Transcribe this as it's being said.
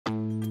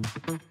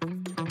Good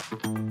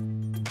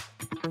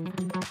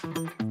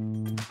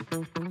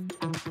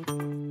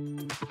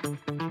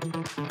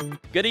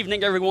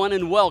evening, everyone,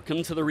 and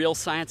welcome to the Real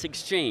Science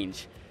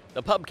Exchange,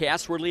 the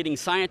pubcast where leading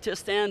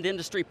scientists and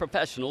industry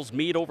professionals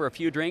meet over a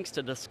few drinks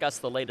to discuss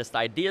the latest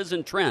ideas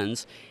and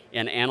trends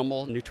in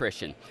animal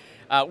nutrition.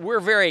 We're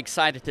very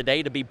excited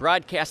today to be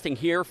broadcasting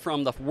here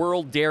from the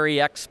World Dairy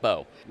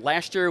Expo.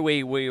 Last year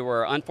we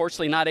were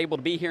unfortunately not able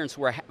to be here, and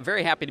so we're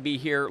very happy to be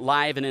here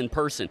live and in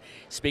person.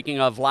 Speaking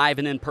of live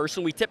and in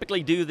person, we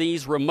typically do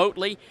these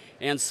remotely,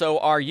 and so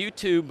our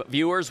YouTube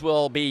viewers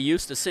will be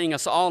used to seeing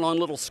us all on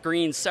little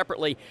screens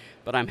separately,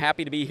 but I'm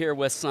happy to be here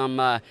with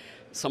some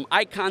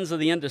icons of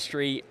the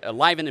industry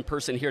live and in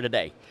person here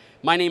today.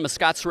 My name is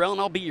Scott Sorrell, and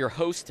I'll be your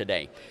host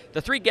today.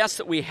 The three guests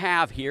that we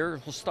have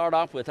here, we'll start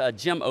off with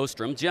Jim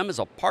Ostrom. Jim is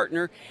a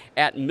partner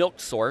at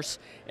MilkSource,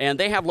 and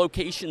they have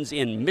locations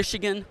in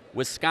Michigan,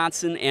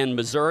 Wisconsin, and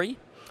Missouri.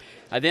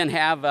 I then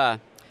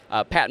have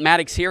Pat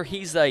Maddox here.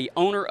 He's the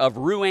owner of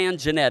RuAnn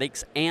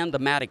Genetics and the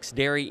Maddox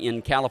Dairy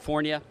in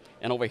California.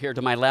 And over here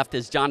to my left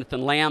is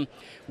Jonathan Lamb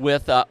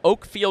with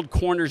Oakfield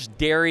Corners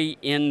Dairy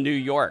in New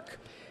York.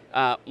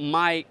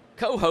 My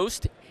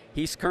co-host,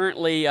 he's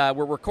currently,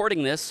 we're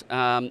recording this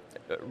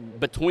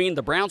between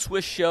the Brown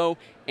Swiss show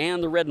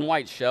and the Red and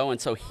White show, and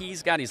so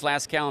he's got his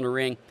last calendar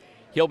ring.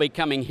 He'll be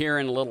coming here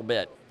in a little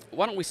bit.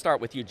 Why don't we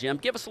start with you, Jim?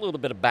 Give us a little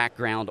bit of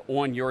background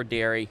on your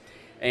dairy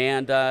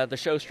and the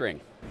show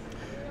string.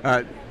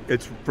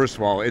 First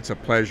of all, it's a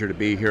pleasure to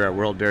be here at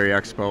World Dairy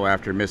Expo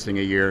after missing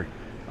a year.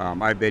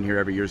 I've been here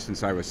every year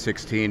since I was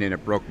 16, and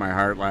it broke my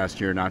heart last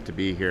year not to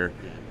be here.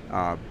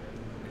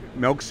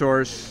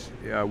 MilkSource,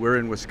 we're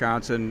in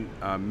Wisconsin,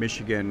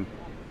 Michigan,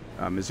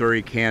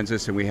 Missouri,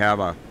 Kansas, and we have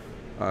a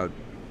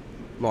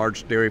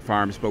large dairy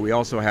farms, but we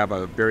also have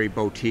a very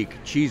boutique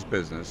cheese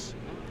business.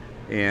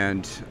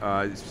 And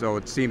so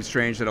it seems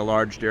strange that a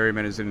large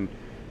dairyman is in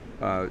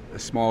a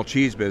small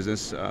cheese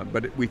business,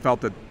 but we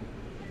felt that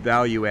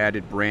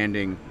value-added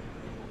branding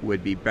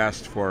would be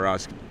best for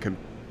us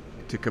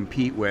to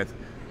compete with,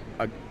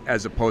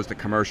 as opposed to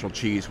commercial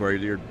cheese where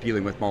you're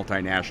dealing with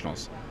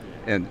multinationals.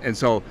 And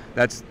so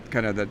that's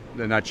kind of the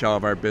nutshell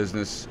of our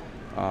business.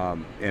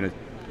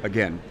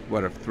 Again,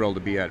 what a thrill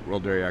to be at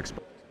World Dairy Expo.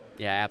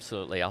 Yeah,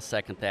 absolutely. I'll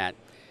second that.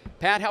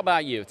 Pat, how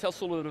about you? Tell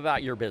us a little bit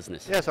about your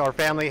business. Yes, our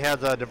family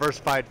has a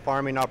diversified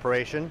farming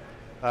operation.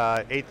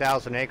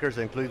 8,000 acres,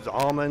 includes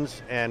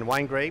almonds and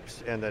wine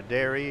grapes and the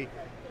dairy.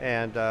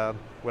 And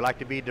we like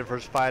to be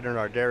diversified in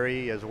our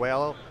dairy as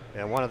well.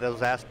 And one of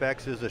those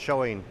aspects is the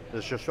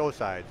show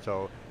side.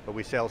 But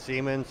we sell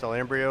semen, sell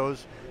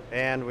embryos,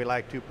 and we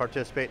like to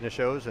participate in the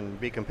shows and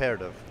be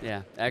competitive.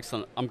 Yeah,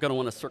 excellent. I'm going to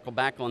want to circle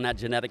back on that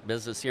genetic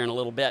business here in a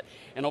little bit.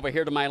 And over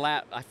here to my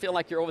left, I feel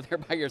like you're over there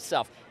by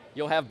yourself.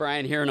 You'll have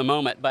Brian here in a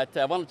moment, but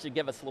why don't you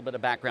give us a little bit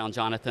of background,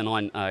 Jonathan,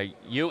 on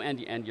you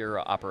and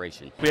your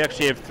operation. We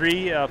actually have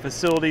three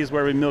facilities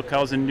where we milk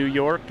cows in New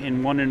York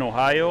and one in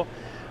Ohio.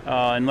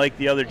 And like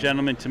the other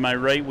gentleman to my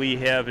right, we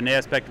have an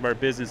aspect of our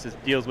business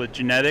that deals with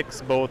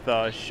genetics, both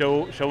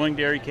showing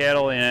dairy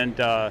cattle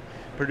and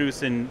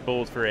producing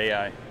bulls for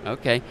AI.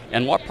 Okay.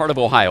 And what part of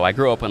Ohio? I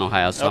grew up in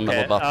Ohio, so I'm a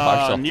little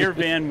partial. Near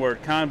Van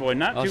Wert, Convoy,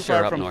 not too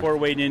far from north. Fort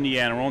Wayne,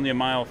 Indiana. We're only a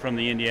mile from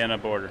the Indiana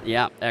border.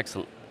 Yeah,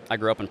 excellent. I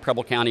grew up in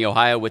Preble County,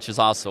 Ohio, which is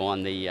also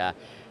on the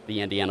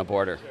Indiana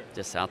border,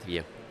 just south of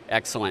you.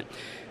 Excellent.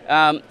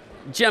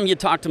 Jim, you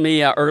talked to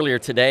me earlier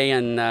today,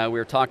 and we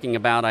were talking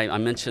about, I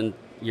mentioned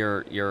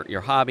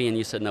your hobby, and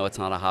you said, no, it's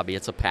not a hobby,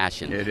 it's a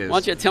passion. It is. Why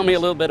don't you tell me a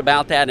little bit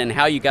about that and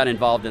how you got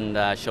involved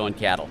in showing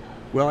cattle?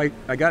 Well,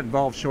 I got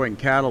involved showing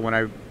cattle when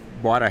I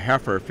bought a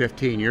heifer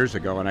 15 years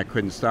ago, and I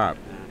couldn't stop.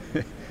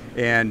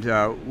 And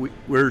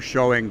we're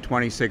showing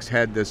 26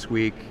 head this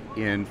week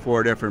in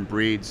 4 different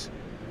breeds.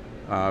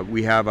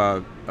 We have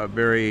a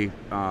very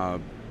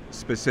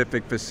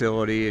specific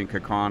facility in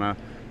Kaukauna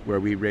where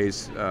we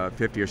raise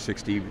 50 or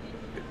 60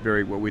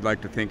 what we'd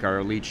like to think are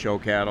elite show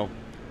cattle.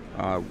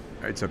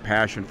 It's a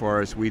passion for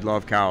us. We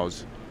love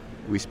cows.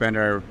 We spend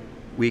our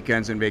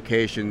weekends and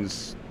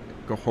vacations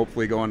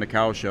hopefully going to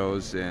cow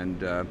shows and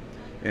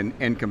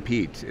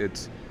compete.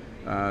 It's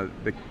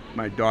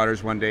my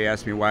daughters one day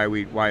asked me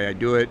why I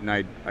do it, and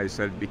I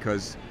said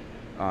because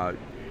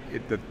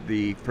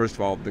first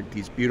of all,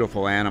 these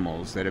beautiful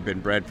animals that have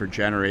been bred for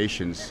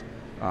generations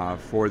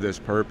for this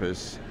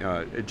purpose,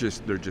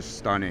 they're just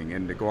stunning.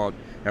 And to go out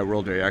at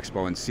World Dairy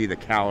Expo and see the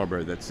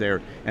caliber that's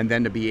there, and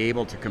then to be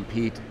able to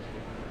compete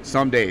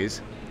some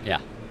days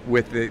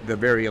with the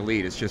very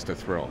elite, it's just a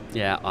thrill.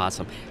 Yeah,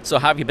 awesome. So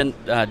how have you been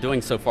doing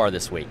so far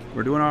this week?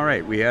 We're doing all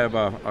right. We have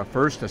a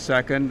first, a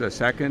second,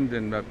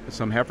 and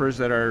some heifers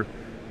that are,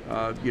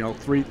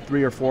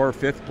 3 or 4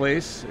 fifth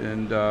place,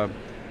 and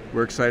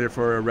we're excited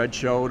for a red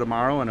show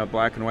tomorrow and a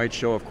black and white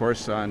show, of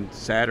course, on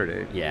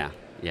Saturday.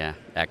 Yeah,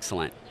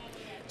 excellent.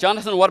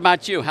 Jonathan, what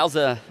about you? How's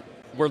the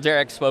World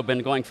Dairy Expo been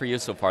going for you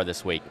so far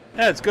this week?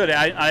 Yeah, it's good.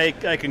 I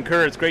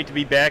concur. It's great to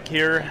be back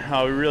here.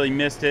 We really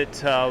missed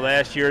it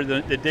last year.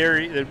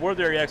 The World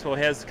Dairy Expo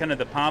has kind of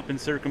the pomp and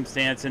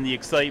circumstance and the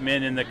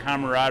excitement and the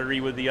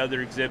camaraderie with the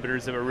other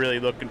exhibitors that we're really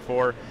looking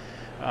for.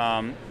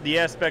 The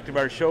aspect of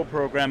our show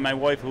program, my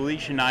wife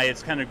Alicia and I,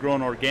 it's kind of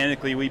grown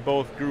organically. We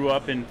both grew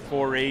up in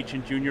 4-H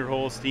and Junior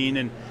Holstein,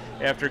 and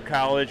after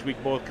college we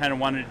both kind of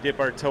wanted to dip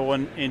our toe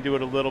into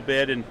it a little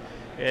bit, and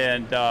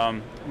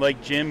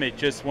like Jim, it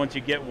just, once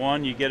you get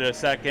one, you get a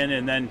second,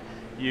 and then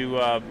you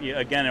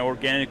again,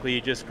 organically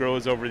it just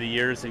grows over the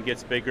years and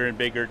gets bigger and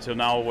bigger till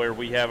now where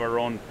we have our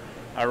own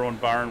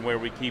barn where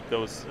we keep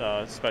those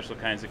special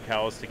kinds of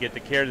cows to get the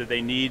care that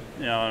they need,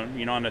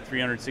 on a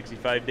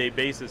 365-day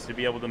basis to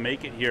be able to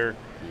make it here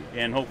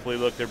and hopefully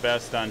look their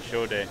best on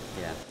show day.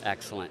 Yeah,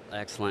 excellent,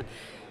 excellent.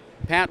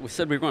 Pat, we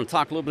said we were going to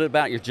talk a little bit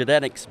about your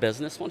genetics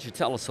business. Why don't you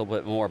tell us a little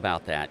bit more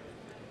about that?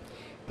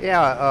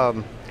 Yeah,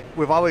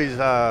 we've always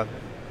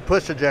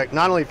pushed the project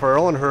not only for our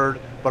own herd,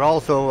 but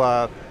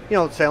also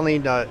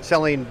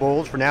selling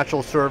bulls for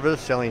natural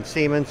service, selling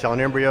semen, selling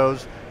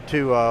embryos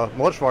to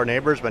most of our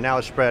neighbors, but now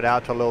it's spread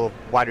out to a little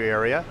wider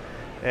area.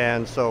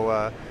 And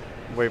so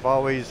we've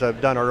always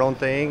done our own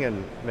thing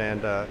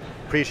and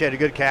appreciated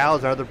good cows,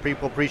 and other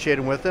people appreciate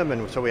them with them,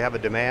 and so we have a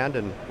demand,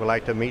 and we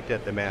like to meet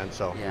that demand.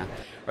 So yeah,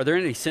 are there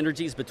any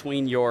synergies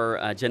between your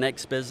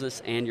genetics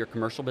business and your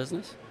commercial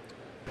business?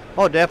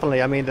 Oh,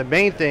 definitely. I mean, the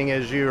main thing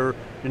is your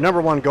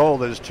number one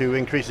goal is to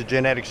increase the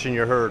genetics in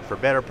your herd for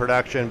better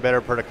production,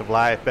 better productive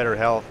life, better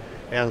health,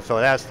 and so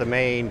that's the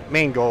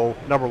main goal,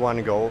 number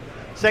one goal.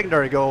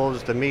 Secondary goal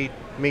is to meet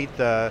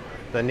the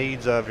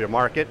needs of your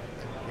market,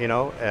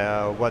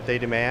 what they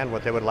demand,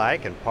 what they would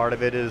like, and part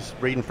of it is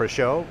breeding for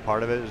show,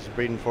 part of it is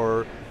breeding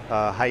for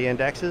high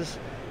indexes,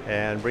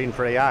 and breeding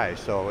for AI.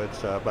 So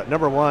it's but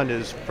number one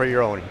is for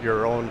your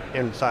own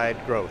inside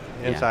growth,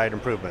 inside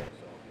improvement.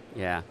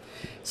 Yeah.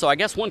 So I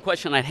guess one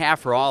question I'd have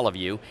for all of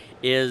you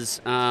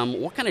is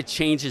what kind of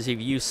changes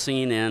have you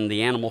seen in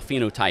the animal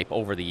phenotype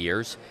over the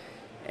years?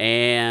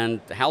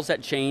 And how's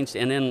that changed?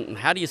 And then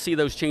how do you see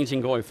those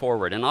changing going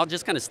forward? And I'll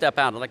just kind of step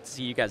out. I'd like to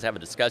see you guys have a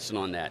discussion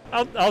on that.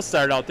 I'll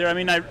start out there. I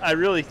mean, I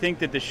really think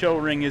that the show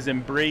ring has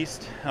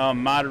embraced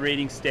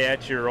moderating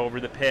stature over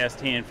the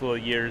past handful of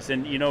years.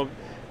 And,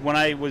 when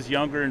I was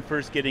younger and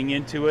first getting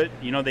into it,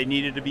 they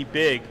needed to be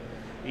big.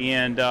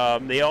 And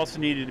they also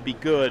needed to be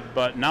good,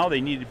 but now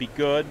they need to be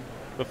good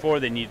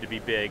before they need to be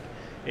big.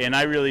 And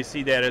I really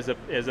see that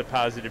as a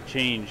positive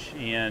change.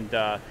 And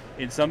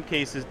in some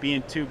cases,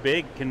 being too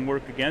big can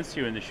work against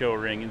you in the show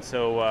ring. And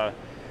so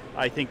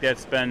I think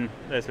that's been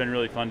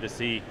really fun to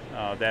see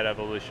that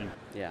evolution.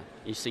 Yeah,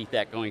 you see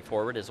that going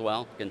forward as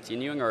well,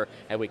 continuing, or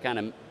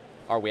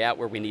are we at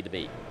where we need to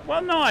be?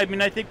 Well, no, I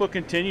mean, I think we'll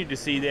continue to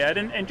see that,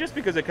 and just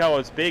because a cow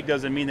is big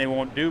doesn't mean they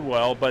won't do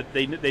well, but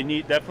they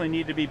definitely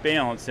need to be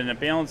balanced, and a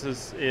balance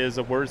is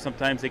a word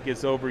sometimes that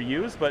gets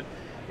overused, but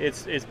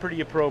it's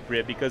pretty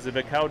appropriate, because if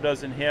a cow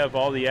doesn't have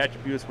all the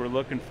attributes we're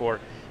looking for,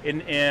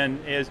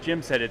 and as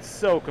Jim said, it's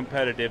so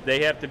competitive,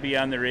 they have to be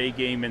on their A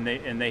game, and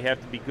they have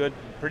to be good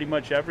pretty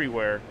much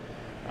everywhere,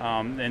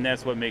 and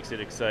that's what makes it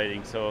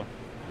exciting. So,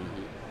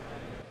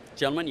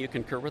 Gentlemen, you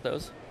concur with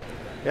those?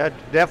 Yeah,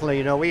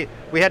 definitely.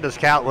 We had this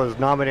cow that was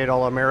nominated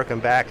All-American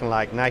back in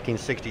like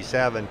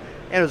 1967,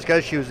 and it was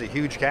because she was a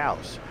huge cow.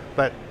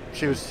 But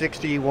she was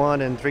 61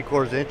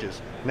 3/4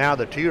 inches. Now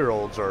the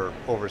 2-year-olds are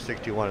over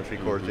 61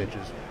 3/4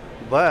 inches.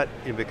 But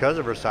because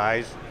of her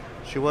size,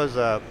 she was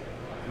a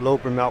low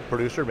milk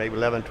producer, maybe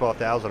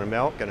 12,000 of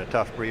milk, and a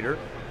tough breeder.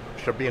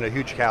 So being a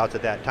huge cow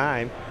at that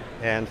time,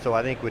 and so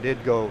I think we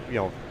did go,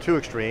 too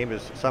extreme.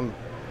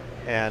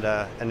 And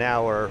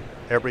now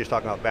everybody's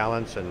talking about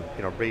balance and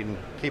breeding,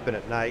 keeping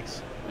it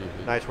nice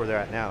where they're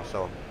at now.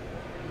 So,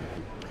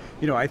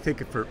 I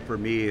think for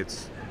me,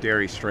 it's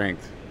dairy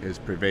strength has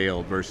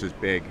prevailed versus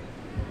big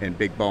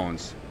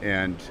bones,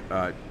 and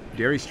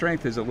dairy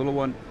strength is a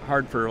little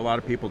hard for a lot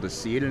of people to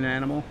see in an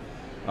animal,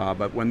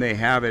 but when they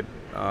have it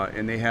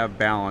and they have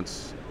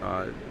balance,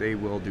 they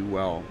will do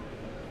well,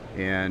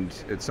 and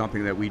it's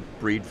something that we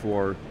breed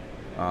for.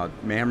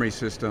 Mammary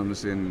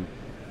systems in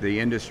the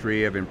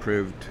industry have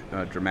improved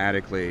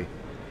dramatically.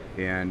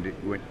 And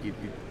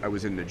I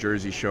was in the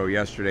Jersey show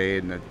yesterday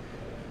in the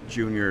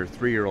junior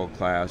 3-year-old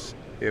class.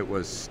 It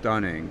was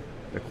stunning,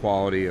 the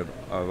quality of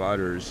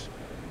udders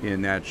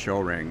in that show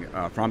ring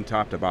from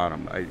top to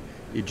bottom.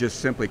 You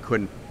just simply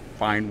couldn't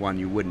find one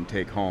you wouldn't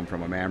take home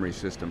from a mammary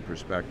system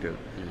perspective.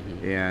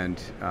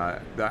 And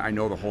I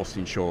know the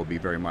Holstein show will be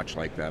very much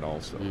like that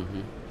also.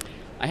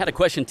 I had a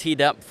question teed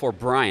up for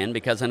Brian,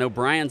 because I know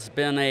Brian's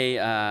been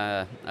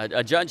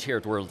a judge here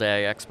at World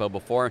Dairy Expo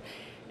before.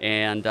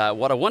 And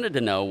what I wanted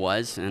to know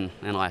was, and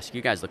I'll ask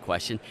you guys the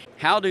question,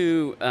 how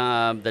do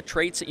the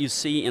traits that you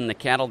see in the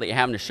cattle that you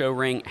have in the show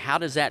ring, how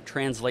does that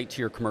translate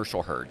to your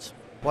commercial herds?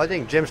 Well, I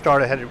think Jim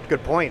had a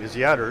good point, is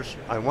the udders.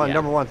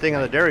 Number one thing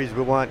on the dairies,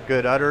 we want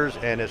good udders,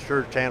 and it's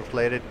sure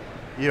translated.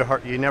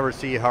 You never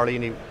see hardly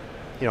any,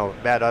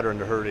 bad udder in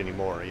the herd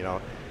anymore,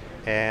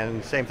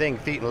 And same thing,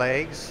 feet and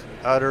legs,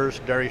 udders,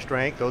 dairy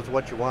strength, those are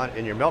what you want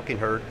in your milking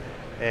herd.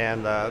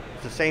 And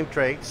it's the same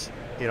traits,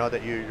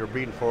 that you're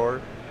breeding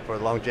for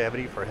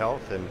longevity, for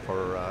health, and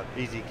for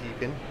easy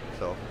keeping.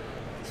 So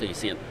you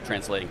see it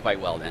translating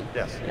quite well then?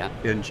 Yes. Yeah.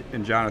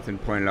 And Jonathan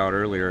pointed out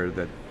earlier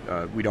that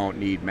we don't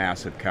need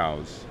massive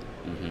cows.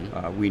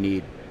 We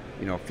need,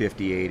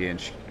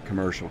 58-inch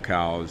commercial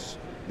cows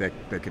that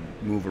can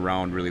move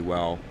around really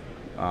well.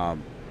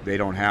 They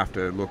don't have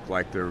to look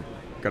like they're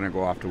going to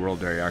go off to World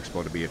Dairy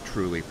Expo to be a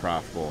truly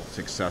profitable,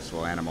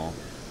 successful animal.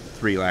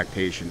 3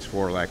 lactations,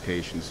 4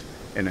 lactations,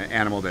 and an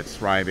animal that's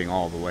thriving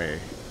all the way.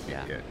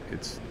 Yeah.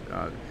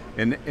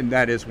 And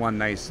that is one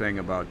nice thing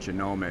about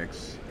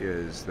genomics,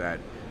 is that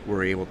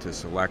we're able to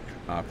select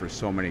for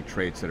so many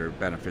traits that are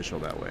beneficial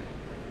that way.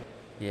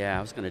 Yeah,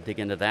 I was going to dig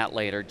into that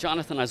later.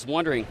 Jonathan, I was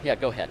wondering, yeah,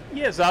 go ahead.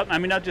 Yes,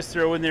 I'll just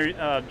throw in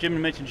there,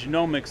 Jim mentioned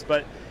genomics,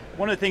 but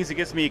one of the things that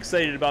gets me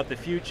excited about the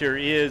future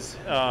is,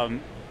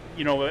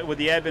 with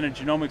the advent of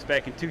genomics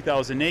back in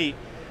 2008,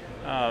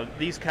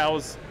 these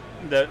cows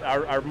that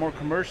are more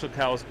commercial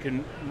cows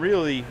can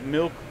really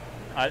milk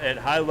at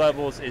high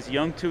levels as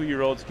young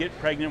 2-year-olds, get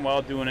pregnant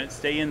while doing it,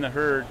 stay in the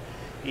herd,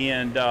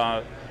 and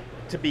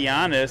to be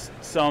honest,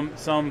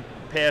 some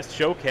past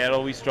show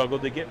cattle we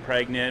struggled to get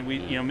pregnant.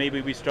 Maybe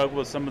we struggled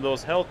with some of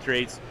those health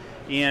traits,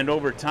 and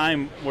over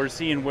time we're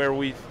seeing where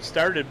we've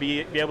started to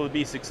be able to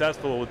be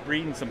successful with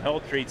breeding some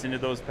health traits into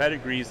those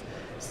pedigrees,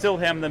 still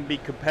having them be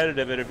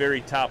competitive at a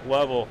very top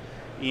level.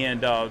 And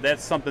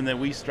that's something that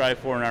we strive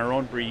for in our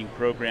own breeding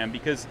program,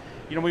 because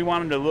we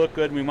want them to look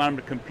good and we want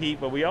them to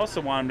compete, but we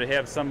also want them to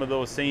have some of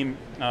those same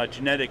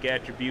genetic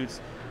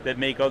attributes that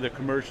make other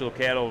commercial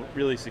cattle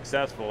really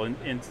successful.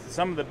 And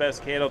some of the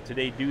best cattle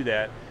today do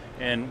that,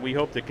 and we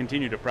hope to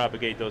continue to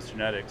propagate those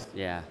genetics.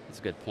 Yeah, that's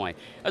a good point.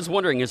 I was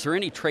wondering, is there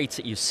any traits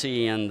that you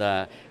see in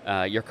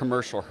your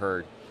commercial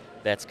herd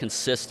that's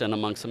consistent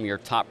among some of your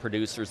top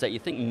producers that you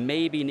think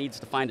maybe needs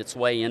to find its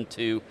way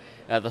into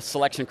the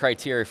selection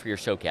criteria for your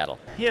show cattle?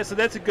 Yeah, so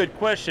that's a good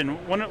question.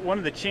 One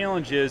of the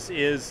challenges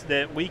is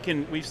that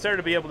we've started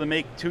to be able to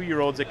make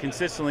 2-year-olds that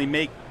consistently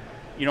make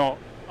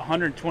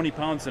 120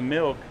 pounds of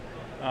milk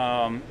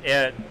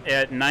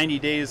at 90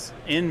 days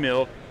in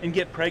milk and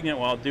get pregnant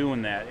while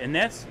doing that, and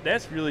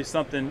that's really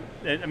something.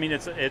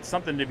 It's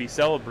something to be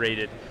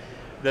celebrated.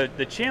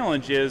 The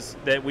challenge is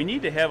that we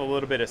need to have a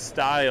little bit of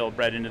style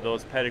bred into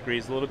those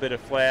pedigrees, a little bit of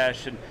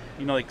flash, and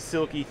like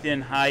silky,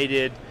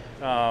 thin-hided,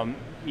 a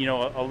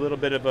little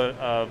bit of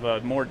a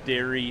more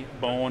dairy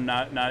bone,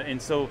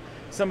 and so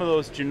some of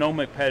those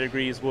genomic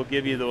pedigrees will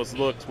give you those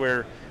looks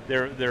where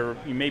they're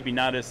maybe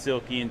not as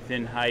silky and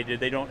thin-hided.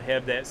 They don't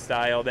have that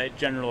style, that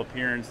general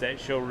appearance, that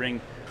show ring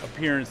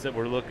appearance that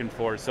we're looking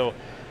for. So,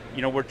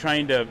 we're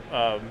trying to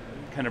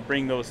kind of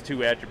bring those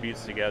two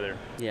attributes together.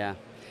 Yeah.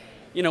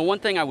 One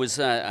thing I was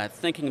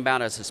thinking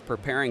about as I was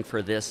preparing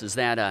for this is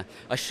that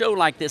a show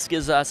like this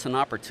gives us an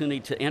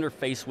opportunity to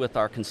interface with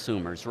our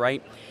consumers,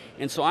 right?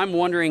 And so I'm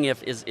wondering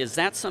is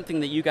that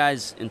something that you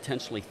guys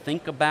intentionally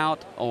think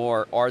about,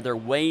 or are there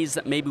ways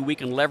that maybe we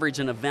can leverage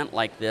an event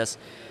like this?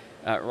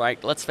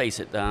 Right, let's face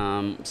it,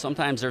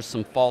 sometimes there's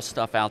some false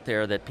stuff out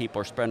there that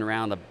people are spreading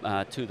around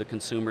to the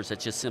consumers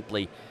that's just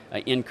simply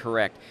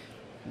incorrect.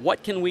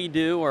 What can we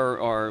do,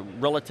 or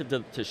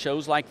relative to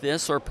shows like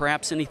this, or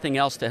perhaps anything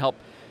else to help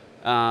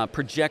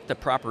project the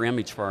proper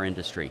image for our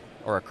industry,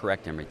 or a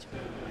correct image?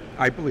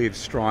 I believe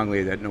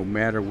strongly that no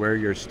matter where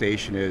your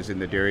station is in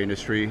the dairy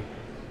industry,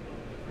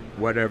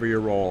 whatever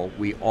your role,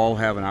 we all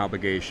have an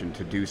obligation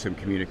to do some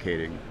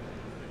communicating.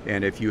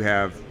 And if you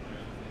have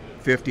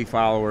 50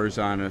 followers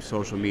on a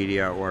social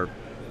media or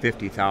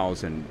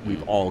 50,000,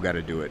 we've all got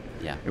to do it.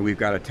 Yeah. And we've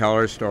got to tell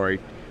our story.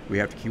 We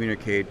have to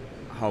communicate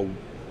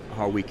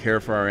how we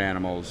care for our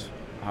animals,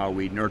 how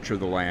we nurture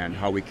the land,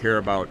 how we care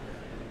about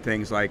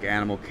things like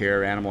animal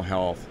care, animal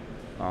health,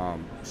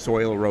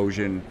 soil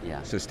erosion,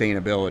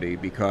 sustainability,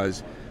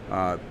 because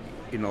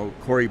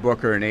Cory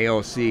Booker and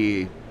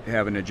AOC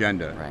have an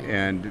agenda, right,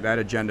 and that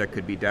agenda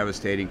could be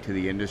devastating to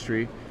the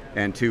industry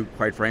and to,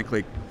 quite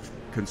frankly,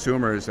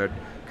 consumers that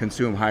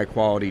consume high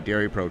quality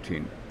dairy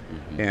protein.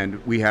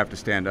 And we have to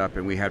stand up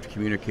and we have to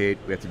communicate.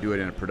 We have to do it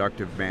in a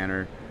productive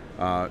manner,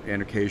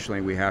 and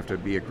occasionally we have to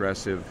be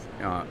aggressive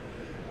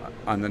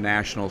on the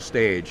national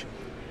stage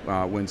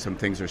when some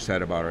things are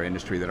said about our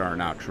industry that are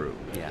not true.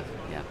 Yeah,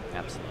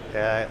 absolutely.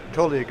 Yeah, I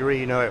totally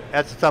agree.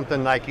 That's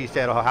something, like you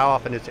said, how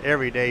often it's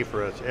every day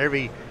for us.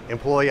 Every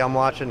employee I'm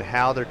watching,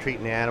 how they're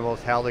treating the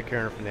animals, how they're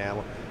caring for the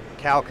animal.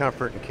 Cow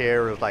comfort and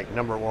care is like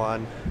number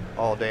one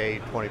all day,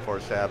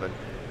 24/7.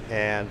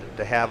 And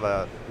to have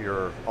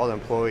all the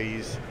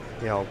employees,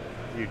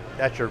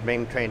 that's your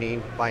main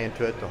training, buy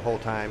into it the whole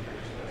time.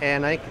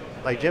 And I think,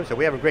 like Jim said,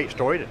 we have a great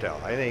story to tell.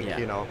 I think,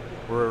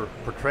 we're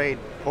portrayed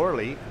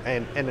poorly,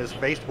 and it's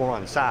based more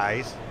on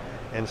size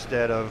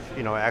instead of,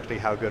 actually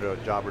how good a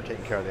job we're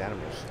taking care of the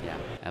animals. Yeah,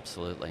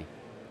 absolutely.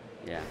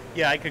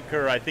 Yeah, I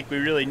concur. I think we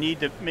really need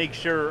to make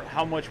sure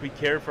how much we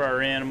care for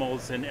our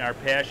animals, and our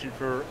passion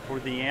for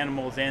the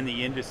animals and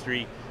the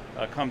industry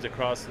comes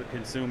across the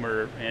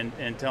consumer,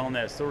 and telling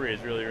that story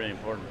is really, really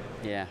important.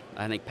 Yeah,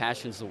 I think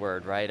passion's the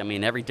word, right? I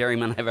mean, every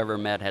dairyman I've ever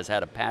met has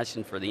had a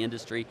passion for the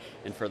industry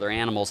and for their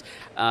animals.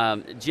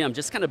 Jim,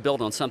 just kind of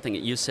build on something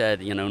that you said,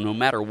 no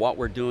matter what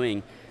we're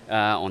doing,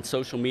 on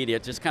social media.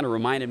 It just kind of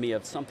reminded me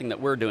of something that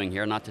we're doing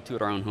here, not to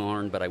toot our own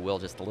horn, but I will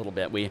just a little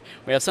bit. We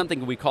have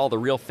something we call the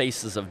Real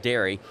Faces of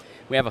Dairy.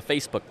 We have a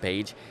Facebook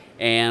page,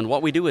 and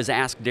what we do is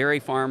ask dairy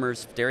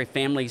farmers, dairy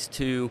families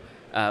to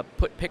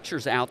put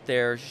pictures out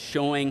there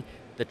showing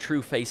the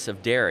true face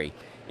of dairy.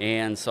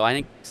 And so I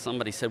think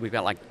somebody said we've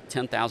got like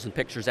 10,000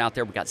 pictures out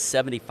there. We've got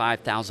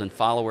 75,000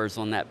 followers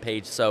on that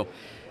page. So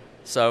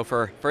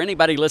for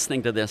anybody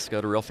listening to this,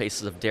 go to Real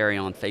Faces of Dairy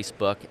on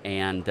Facebook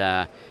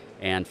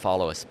and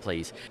follow us,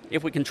 please.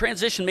 If we can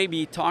transition,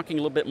 maybe talking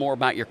a little bit more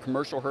about your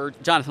commercial herd.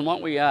 Jonathan, why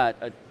don't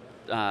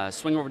we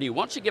swing over to you?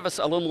 Why don't you give us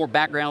a little more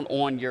background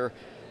on your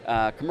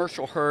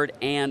commercial herd,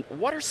 and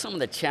what are some of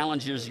the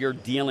challenges you're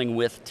dealing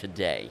with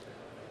today?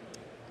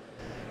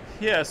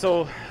 Yeah,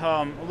 so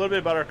a little bit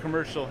about our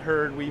commercial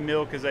herd. We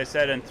milk, as I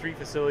said, in 3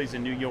 facilities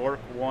in New York,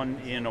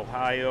 1 in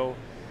Ohio.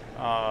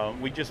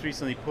 We just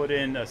recently put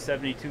in a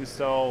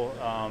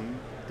 72-cell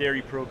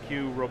Dairy Pro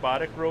Q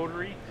robotic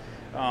rotary.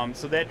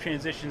 So that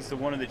transitions to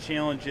one of the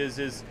challenges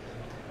is,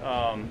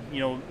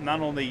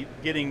 not only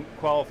getting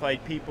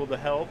qualified people to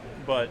help,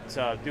 but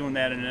doing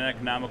that in an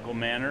economical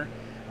manner.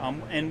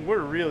 And we're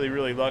really,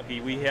 really lucky.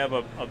 We have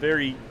a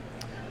very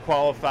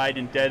qualified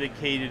and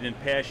dedicated and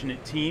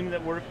passionate team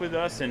that work with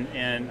us,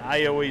 and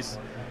I always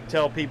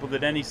tell people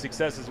that any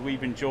successes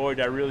we've enjoyed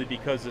are really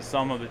because of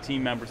some of the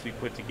team members we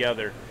put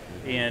together,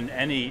 and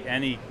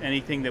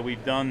anything that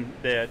we've done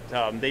that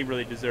they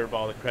really deserve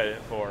all the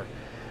credit for.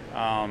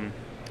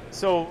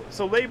 So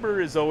labor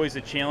is always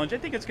a challenge. I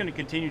think it's going to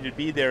continue to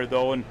be there,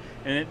 though,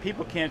 and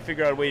people can't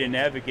figure out a way to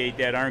navigate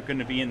that aren't going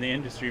to be in the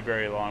industry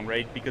very long,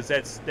 right? Because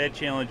that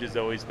challenge has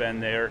always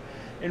been there.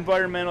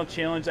 Environmental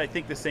challenge, I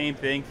think the same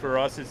thing for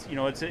us.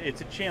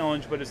 It's a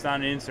challenge, but it's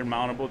not an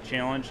insurmountable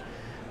challenge.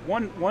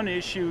 One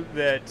issue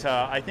that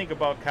I think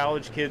about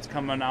college kids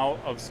coming out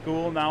of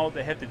school now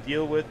they have to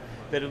deal with,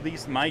 that at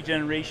least my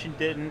generation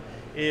didn't,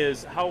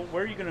 is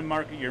where are you going to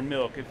market your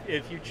milk?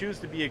 If you choose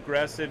to be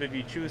aggressive, if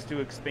you choose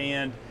to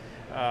expand,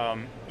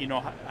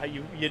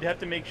 you'd have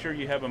to make sure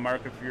you have a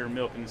market for your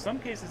milk. And in some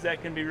cases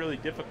that can be really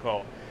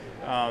difficult.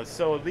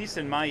 So at least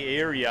in my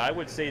area, I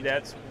would say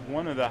that's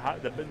one of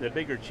the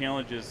bigger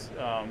challenges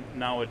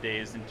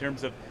nowadays, in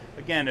terms of,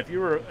 again, if you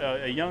were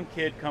a young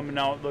kid coming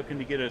out looking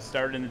to get a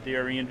start in the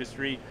dairy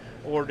industry,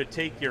 or to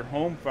take your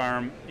home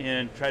farm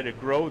and try to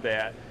grow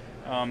that,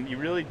 you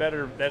really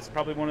better, that's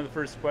probably one of the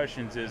first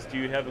questions is, do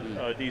you have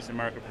a decent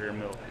market for your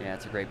milk? Yeah,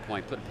 that's a great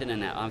point. Put a pin in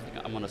that. I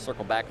think I'm going to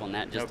circle back on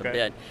that just a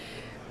bit.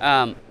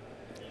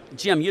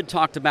 Jim, you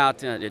talked about,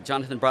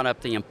 Jonathan brought up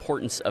the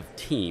importance of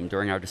team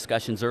during our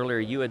discussions earlier.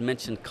 You had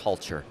mentioned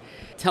culture.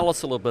 Tell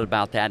us a little bit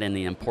about that and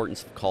the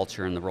importance of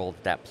culture and the role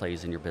that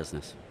plays in your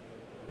business.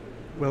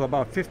 Well,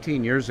 about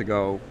 15 years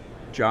ago,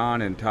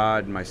 John and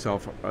Todd and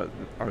myself,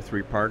 our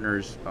 3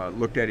 partners,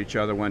 looked at each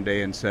other one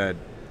day and said,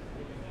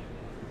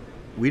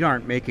 we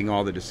aren't making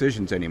all the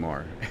decisions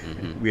anymore.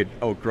 Mm-hmm. We had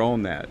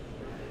outgrown that.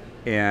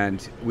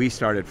 And we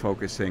started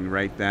focusing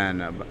right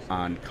then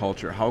on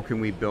culture. How can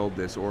we build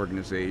this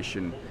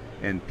organization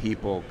and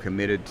people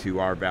committed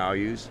to our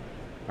values,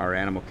 our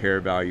animal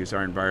care values,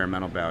 our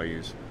environmental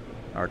values,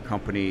 our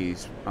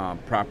company's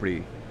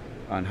property,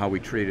 on how we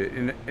treat it.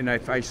 And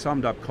if I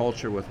summed up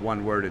culture with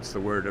one word, it's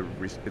the word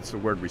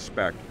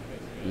respect.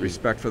 Mm.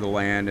 Respect for the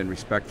land, and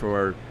respect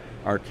for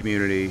our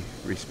community,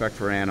 respect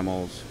for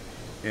animals,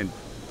 and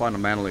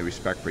fundamentally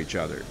respect for each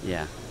other.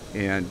 Yeah.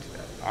 And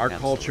our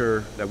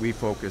culture that we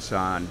focus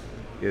on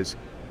is,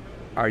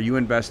 are you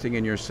investing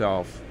in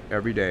yourself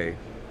every day,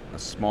 a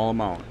small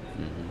amount,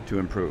 to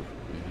improve?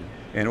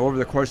 Mm-hmm. And over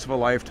the course of a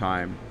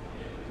lifetime,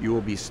 you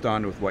will be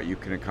stunned with what you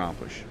can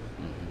accomplish.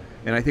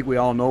 Mm-hmm. And I think we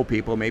all know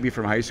people, maybe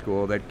from high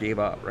school, that gave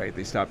up, right?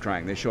 They stopped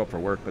trying. They show up for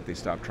work, but they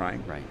stopped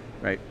trying.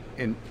 Right?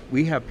 And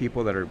we have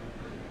people that are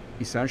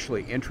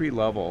essentially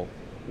entry-level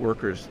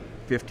workers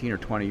 15 or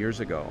 20 years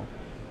ago,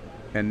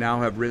 and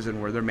now have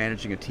risen where they're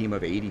managing a team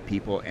of 80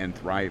 people and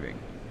thriving.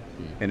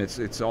 And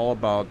it's all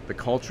about the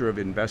culture of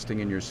investing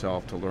in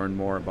yourself to learn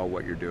more about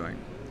what you're doing,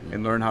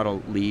 and learn how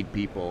to lead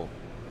people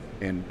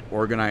and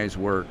organize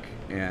work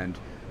and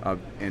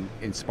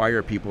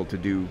inspire people to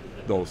do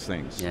those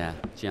things. Yeah,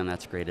 Jim,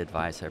 that's great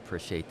advice. I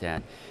appreciate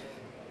that.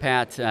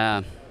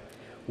 Pat,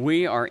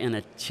 we are in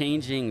a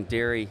changing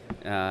dairy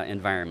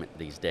environment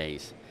these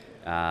days.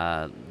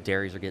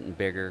 Dairies are getting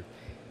bigger,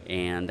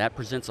 and that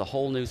presents a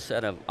whole new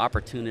set of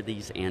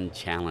opportunities and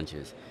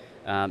challenges.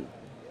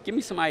 Give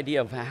me some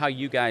idea of how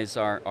you guys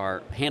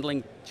are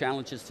handling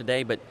challenges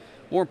today, but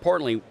more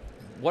importantly,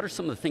 what are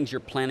some of the things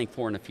you're planning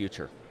for in the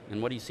future?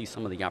 And what do you see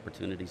some of the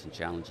opportunities and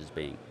challenges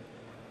being?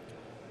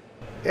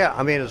 Yeah,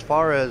 I mean, as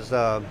far as,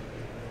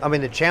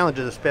 the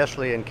challenges,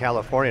 especially in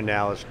California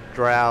now, is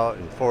drought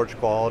and forage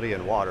quality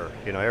and water.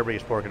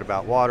 Everybody's talking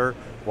about water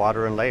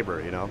and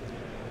labor,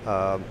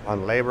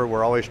 On labor,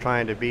 we're always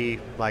trying to be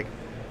like,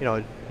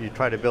 you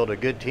try to build a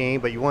good team,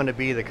 but you want to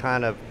be the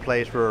kind of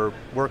place where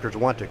workers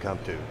want to come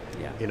to.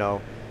 Yeah.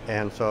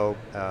 And so,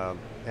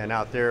 and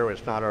out there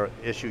it's not our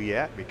issue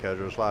yet, because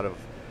there's a lot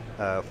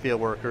of field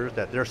workers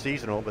that they're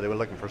seasonal, but they were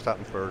looking for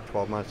something for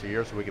 12 months a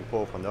year, so we can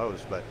pull from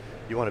those. But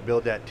you want to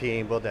build that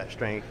team, build that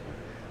strength.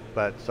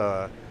 But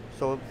so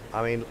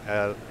I mean,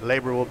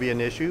 labor will be an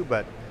issue,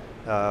 but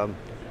one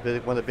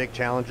of the big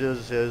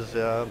challenges is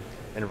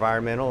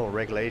environmental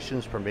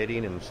regulations,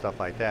 permitting, and stuff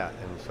like that.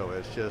 And so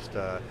it's just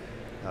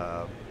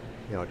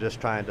just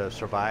trying to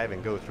survive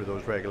and go through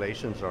those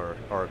regulations are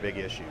a big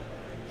issue.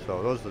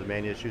 So those are the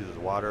main issues: is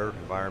water,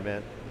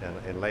 environment,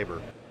 and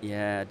labor.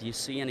 Yeah. Do you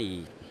see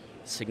any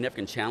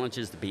significant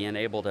challenges to being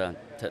able to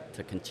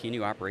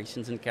continue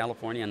operations in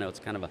California? I know it's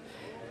kind of a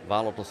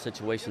volatile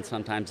situation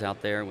sometimes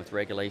out there with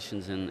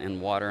regulations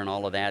and water and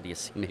all of that. Do you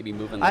see maybe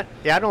moving? I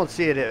don't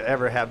see it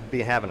ever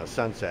having a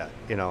sunset.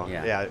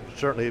 Yeah.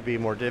 Certainly it'd be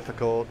more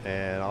difficult,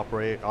 and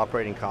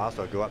operating costs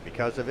will go up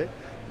because of it.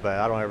 But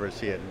I don't ever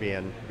see it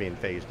being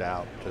phased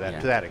out to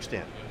that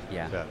extent.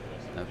 Yeah. So,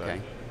 okay.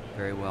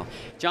 Very well.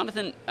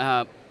 Jonathan,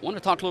 I want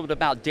to talk a little bit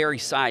about dairy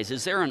size.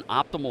 Is there an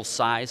optimal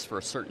size for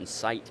a certain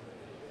site?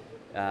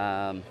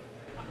 Any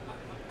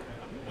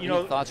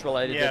thoughts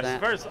related to that? Yeah, as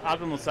far as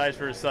optimal size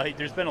for a site,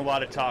 there's been a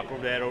lot of talk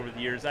over that over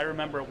the years. I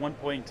remember at one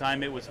point in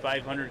time it was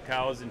 500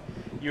 cows, and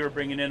you were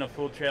bringing in a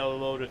full trailer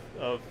load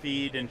of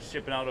feed and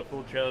shipping out a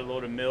full trailer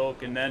load of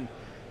milk, and then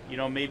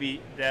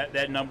maybe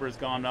that number has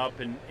gone up,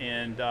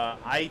 and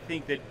I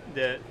think that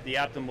the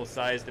optimal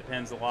size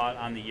depends a lot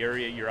on the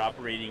area you're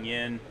operating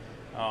in,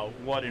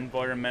 what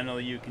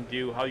environmentally you can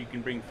do, how you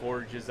can bring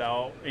forages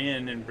out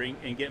in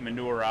and get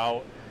manure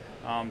out.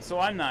 So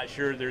I'm not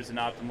sure there's an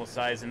optimal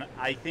size, and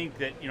I think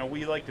that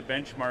we like to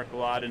benchmark a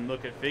lot and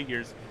look at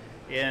figures,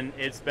 and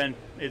it's been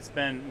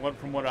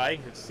from what I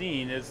have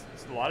seen is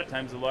a lot of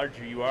times the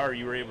larger you are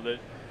able to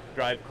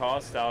drive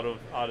costs out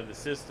of the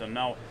system.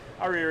 Now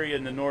our area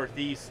in the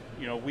Northeast,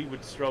 we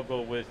would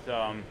struggle with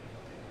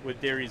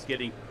dairies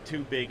getting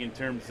too big in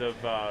terms of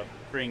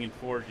bringing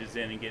forages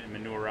in and getting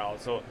manure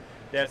out. So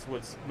that's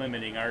what's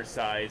limiting our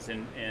size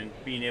and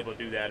being able to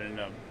do that in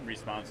a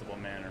responsible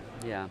manner.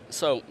 Yeah.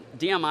 So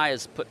DMI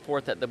has put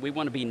forth that we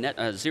want to be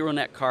zero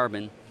net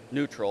carbon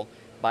neutral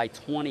by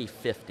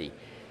 2050.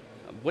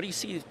 What do you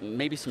see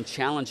maybe some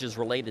challenges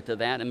related to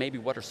that, and maybe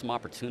what are some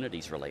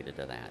opportunities related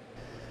to that?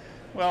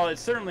 Well,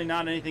 it's certainly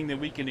not anything that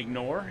we can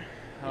ignore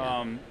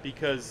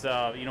because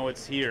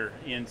it's here,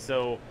 and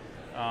so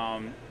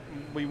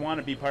we want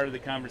to be part of the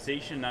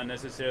conversation, not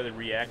necessarily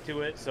react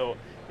to it. So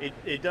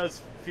it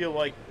does feel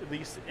like, at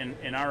least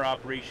in our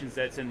operations,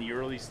 that's in the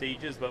early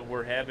stages, but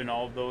we're having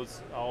all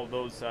those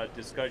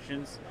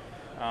discussions.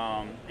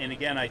 And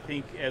again, I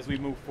think as we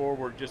move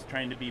forward, just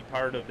trying to be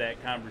part of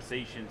that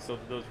conversation so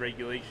that those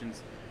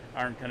regulations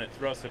aren't kind of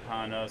thrust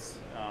upon us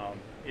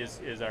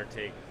is our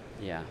take.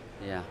 Yeah,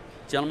 yeah.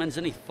 Gentlemen, is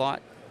any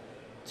thought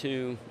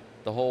to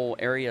the whole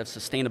area of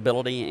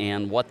sustainability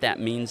and what that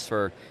means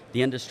for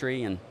the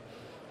industry and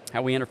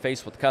how we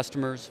interface with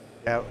customers?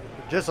 Yeah,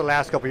 just the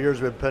last couple of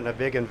years we've been putting a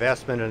big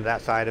investment in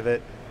that side of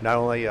it. Not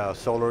only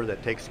solar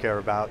that takes care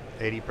of about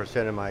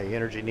 80% of my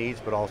energy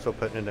needs, but also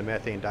putting in the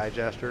methane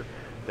digester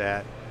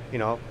that,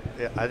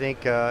 I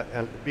think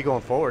and be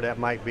going forward, that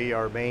might be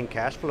our main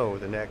cash flow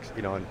the next,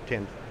 in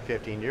 10,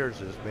 15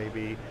 years is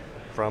maybe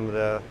from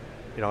the,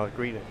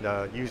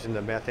 using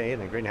the methane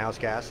and greenhouse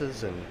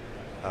gases and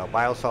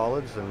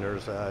biosolids, and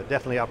there's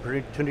definitely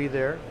opportunity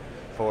there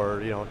for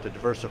to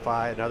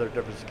diversify, another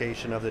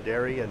diversification of the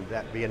dairy, and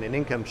that being an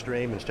income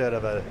stream instead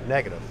of a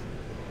negative.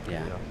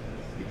 Yeah.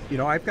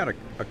 I've got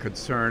a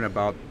concern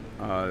about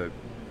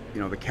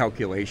the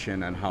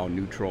calculation and how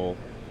neutral,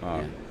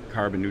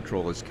 carbon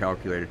neutral is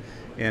calculated,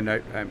 and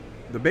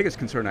the biggest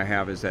concern I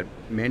have is that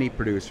many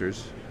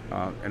producers,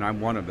 and I'm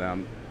one of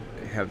them,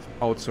 have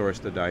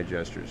outsourced the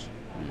digesters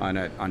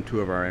on two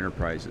of our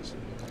enterprises.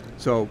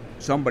 So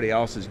somebody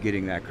else is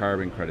getting that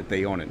carbon credit.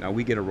 They own it. Now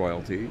we get a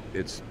royalty.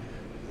 It's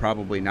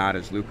probably not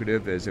as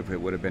lucrative as if it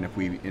would have been if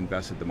we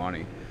invested the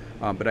money.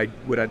 But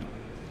what I'd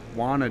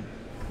want to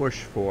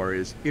push for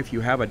is, if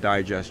you have a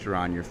digester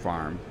on your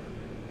farm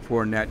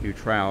for net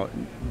neutral,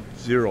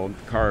 zero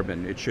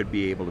carbon, it should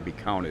be able to be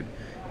counted.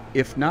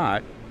 If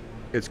not,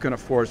 it's going to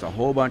force a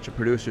whole bunch of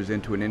producers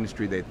into an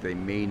industry that they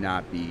may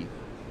not be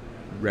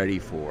ready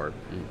for.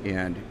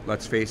 And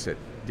let's face it,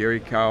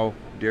 dairy cow,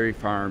 dairy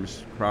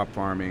farms, crop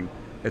farming,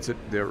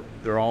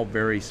 they're all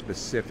very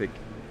specific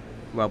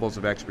levels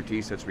of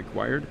expertise that's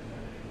required,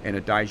 and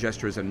a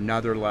digester is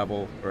another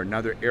level or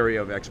another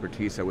area of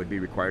expertise that would be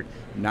required.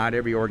 Not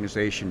every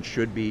organization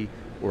should be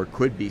or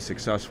could be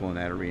successful in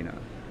that arena.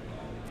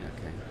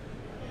 Okay.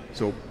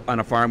 So on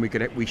a farm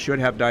we should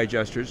have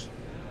digesters,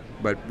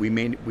 but we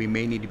may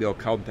need to be able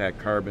to count that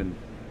carbon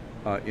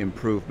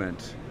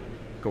improvement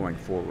going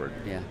forward.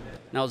 Yeah.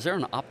 Now, is there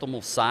an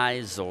optimal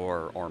size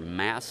or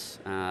mass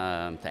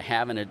to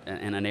have in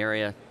an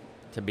area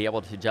to be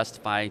able to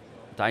justify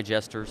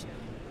digesters?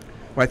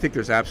 Well, I think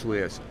there's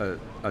absolutely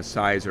a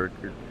size or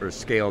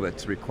scale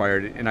that's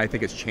required, and I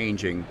think it's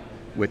changing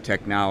with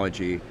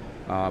technology.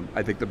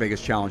 I think the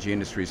biggest challenge the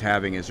industry is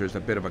having is there's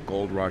a bit of a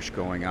gold rush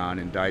going on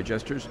in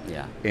digesters,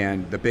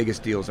 and the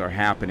biggest deals are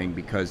happening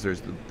because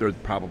they're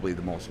probably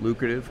the most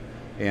lucrative,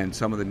 and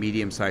some of the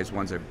medium-sized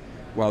ones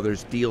while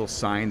there's deals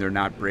signed, they're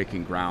not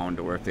breaking ground,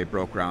 or if they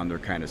broke ground, they're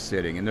kind of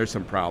sitting. And there's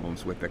some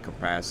problems with the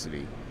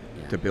capacity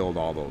to build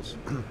all those.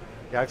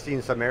 Yeah, I've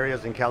seen some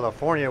areas in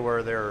California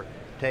where they're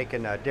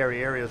taking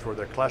dairy areas where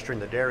they're clustering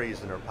the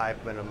dairies and they're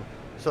piping them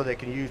so they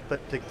can put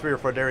 3 or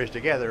 4 dairies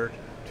together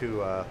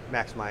to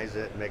maximize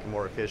it and make it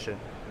more efficient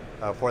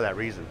for that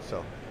reason.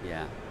 So.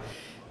 Yeah.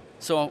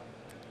 So,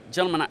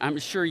 gentlemen, I'm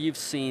sure you've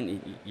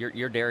seen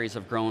your dairies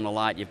have grown a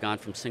lot. You've gone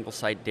from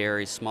single-site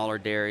dairies, smaller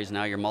dairies,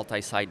 now you're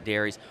multi-site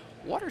dairies.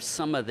 What are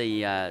some of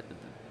the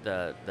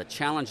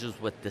challenges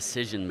with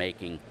decision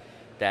making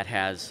that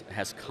has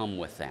come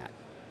with that?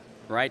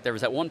 Right? There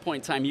was at one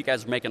point in time you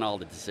guys were making all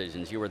the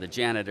decisions. You were the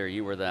janitor,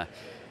 you were the,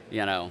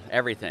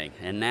 everything.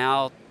 And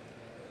now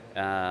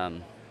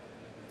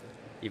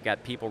you've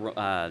got people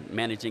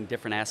managing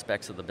different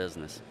aspects of the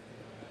business.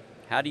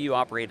 How do you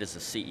operate as a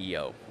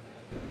CEO?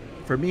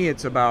 For me,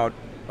 it's about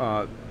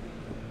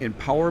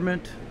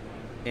empowerment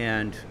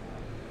and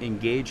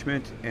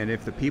engagement, and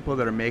if the people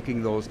that are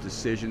making those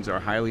decisions are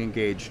highly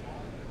engaged,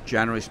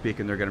 generally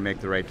speaking, they're going to make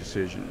the right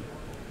decision.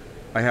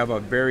 I have a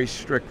very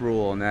strict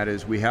rule, and that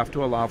is we have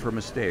to allow for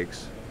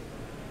mistakes,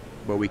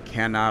 but we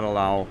cannot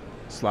allow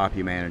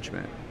sloppy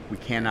management. We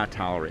cannot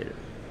tolerate it.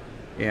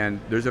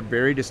 And there's a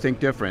very distinct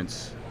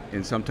difference,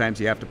 and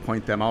sometimes you have to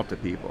point them out to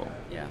people.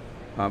 Yeah.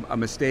 A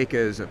mistake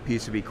is a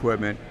piece of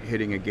equipment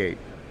hitting a gate.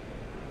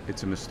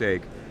 It's a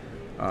mistake.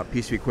 A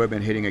piece of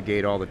equipment hitting a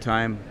gate all the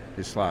time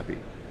is sloppy.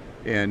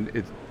 And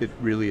it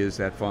really is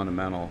that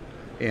fundamental.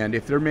 And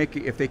if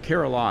they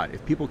care a lot,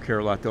 if people care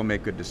a lot, they'll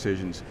make good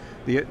decisions.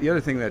 The other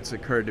thing that's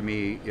occurred to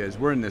me is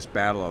we're in this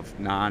battle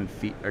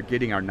of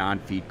getting our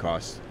non-feed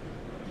costs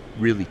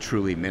really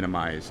truly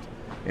minimized.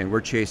 And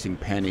we're chasing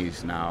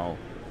pennies now,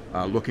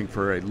 looking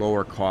for a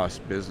lower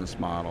cost business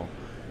model.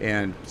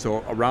 And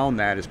so around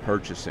that is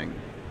purchasing.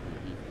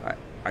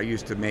 I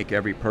used to make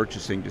every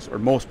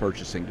most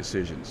purchasing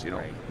decisions.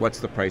 Right. What's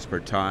the price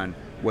per ton?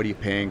 What are you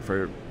paying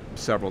for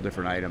several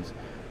different items?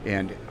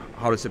 And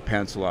how does it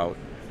pencil out?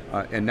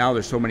 And now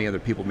there's so many other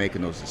people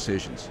making those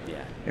decisions.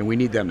 Yeah. And we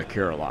need them to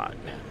care a lot.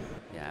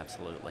 Yeah,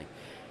 absolutely.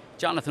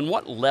 Jonathan,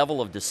 what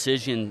level of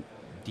decision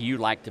do you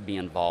like to be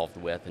involved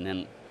with? And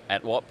then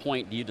at what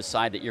point do you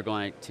decide that you're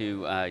going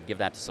to give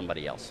that to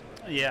somebody else?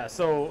 Yeah,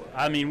 so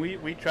I mean,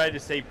 we try to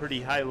stay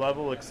pretty high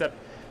level, except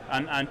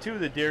on 2 of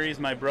the dairies,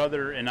 my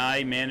brother and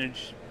I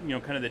manage,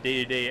 kind of the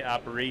day-to-day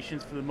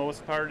operations for the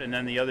most part, and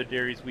then the other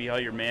dairies we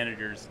hire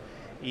managers.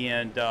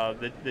 And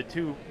the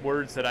 2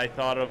 words that I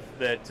thought of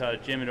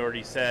that Jim had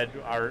already said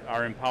are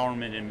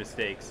empowerment and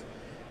mistakes.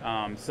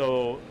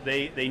 So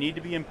they need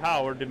to be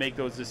empowered to make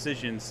those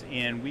decisions,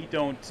 and we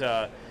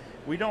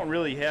don't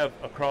really have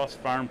across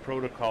farm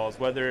protocols,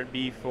 whether it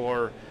be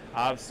for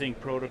OVSync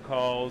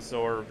protocols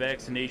or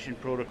vaccination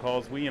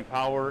protocols. We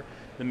empower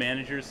the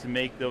managers to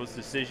make those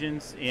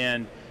decisions,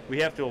 and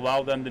we have to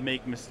allow them to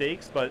make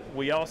mistakes, but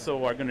we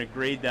also are going to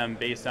grade them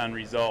based on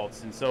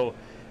results. And so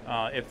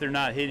if they're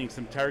not hitting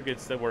some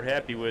targets that we're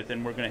happy with,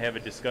 then we're going to have a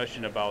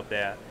discussion about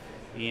that.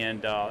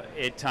 And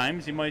at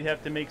times you might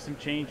have to make some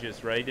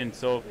changes, right? And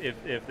so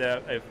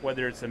if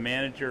whether it's a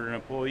manager or an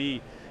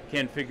employee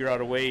can't figure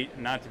out a way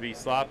not to be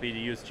sloppy, to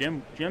use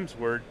Jim's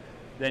word,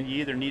 then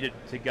you either need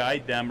to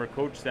guide them or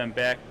coach them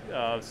back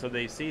so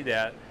they see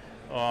that,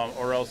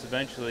 or else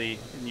eventually,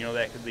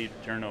 that could lead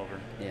to turnover.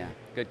 Yeah,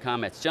 good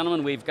comments.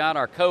 Gentlemen, we've got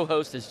our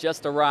co-host has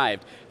just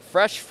arrived,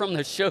 fresh from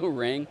the show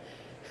ring.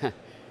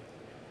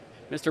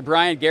 Mr.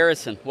 Brian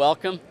Garrison,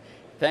 welcome.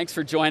 Thanks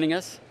for joining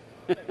us.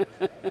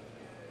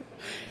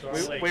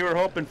 We were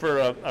hoping for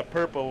a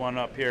purple one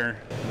up here.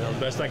 Well, the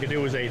best I could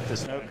do was 8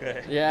 this time.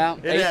 Okay. Yeah,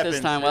 It happens.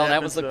 this time. It Well, that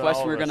happens was the to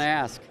question all we were of going to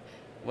us. ask.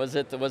 Was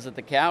it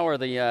the cow or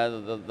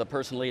the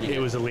person leading it?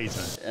 It was a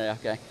leadsman.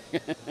 Okay.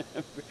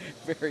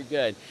 Very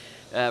good.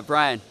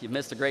 Brian, you've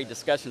missed a great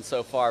discussion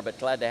so far, but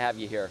glad to have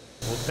you here.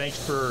 Well, thanks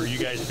for you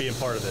guys being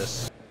part of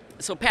this.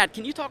 So, Pat,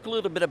 can you talk a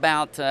little bit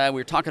about, we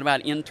were talking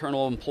about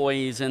internal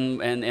employees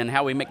and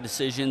how we make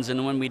decisions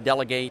and when we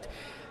delegate.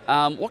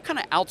 What kind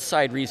of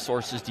outside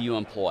resources do you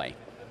employ?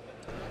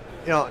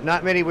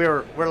 Not many.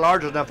 We're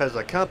large enough as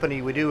a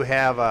company. We do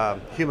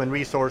have human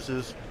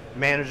resources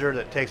manager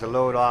that takes a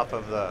load off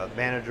of the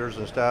managers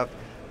and stuff.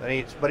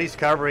 But he's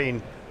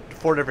covering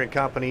 4 different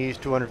companies,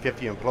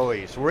 250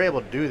 employees. So we're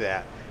able to do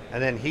that.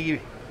 And then he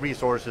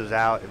resources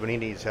out when he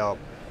needs help.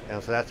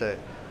 And so that's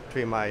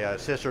between my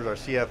sisters, our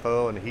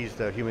CFO, and he's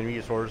the human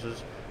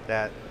resources.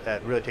 That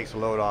really takes the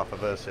load off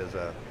of us as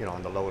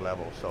on the low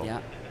level. So.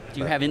 Yeah. Do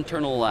you have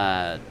internal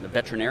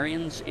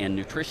veterinarians and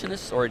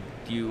nutritionists, or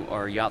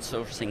are you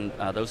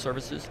outsourcing those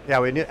services? Yeah,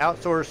 we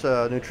outsource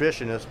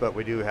nutritionists, but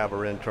we do have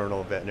our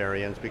internal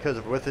veterinarians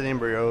because with the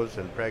embryos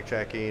and preg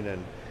checking,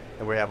 and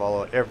we have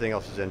everything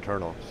else is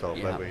internal. So,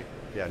 yeah.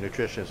 But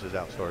nutritionists is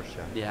outsourced.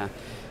 Yeah.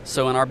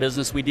 So in our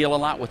business, we deal a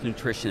lot with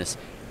nutritionists.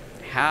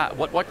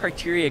 What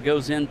criteria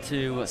goes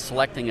into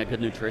selecting a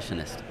good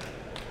nutritionist?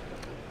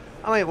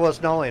 I mean, well,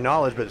 it's not only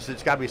knowledge, but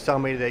it's got to be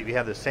somebody that you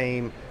have the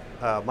same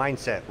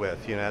mindset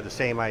with, have the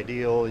same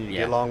ideal, and you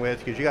get along with,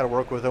 because you got to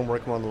work with them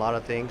on a lot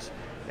of things.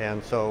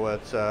 And so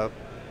it's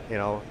You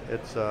know,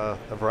 it's a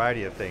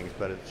variety of things,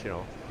 but it's, you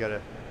know, you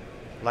gotta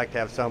like to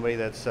have somebody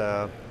that's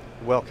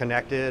well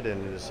connected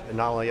and is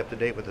not only up to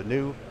date with the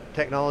new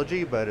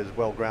technology, but is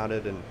well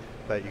grounded,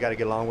 but you got to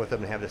get along with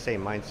them and have the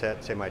same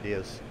mindset, same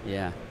ideas.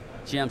 Yeah.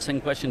 Jim, same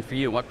question for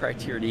you. What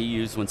criteria do you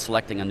use when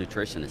selecting a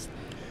nutritionist?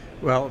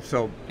 Well,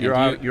 so you're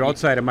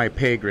outside of my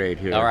pay grade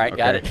here. All right,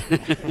 got okay?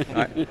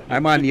 it.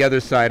 I'm on the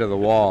other side of the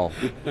wall.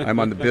 I'm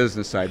on the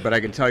business side, but I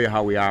can tell you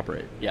how we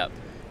operate. Yep.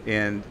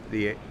 And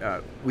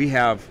we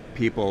have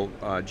people,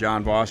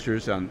 John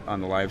Voster's on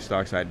the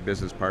livestock side,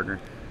 business partner,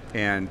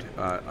 and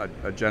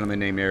a gentleman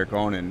named Eric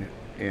Onan,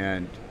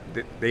 and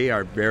they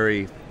are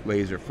very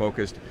laser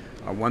focused.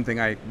 One thing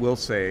I will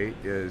say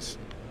is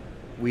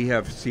we've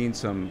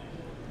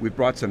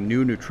brought some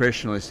new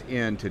nutritionalists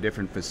into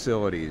different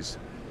facilities,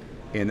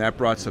 and that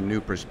brought some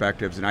new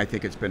perspectives, and I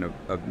think it's been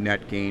a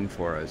net gain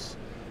for us.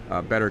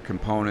 Better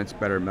components,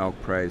 better milk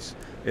price.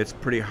 It's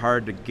pretty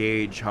hard to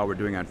gauge how we're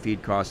doing on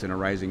feed costs in a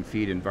rising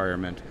feed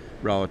environment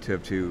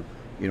relative to,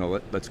 you know,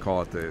 let's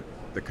call it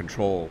the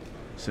control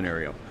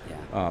scenario.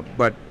 Yeah.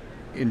 But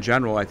in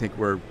general, I think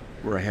we're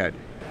ahead.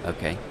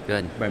 Okay,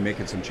 good. By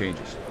making some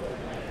changes.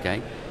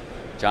 Okay.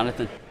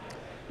 Jonathan?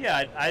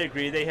 Yeah, I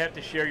agree. They have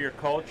to share your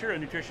culture. A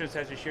nutritionist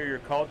has to share your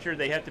culture.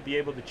 They have to be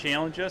able to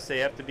challenge us. They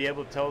have to be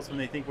able to tell us when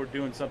they think we're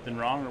doing something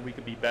wrong or we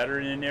could be better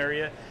in an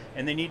area.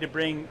 And they need to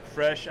bring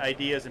fresh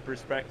ideas and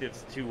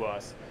perspectives to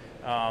us.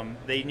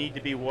 They need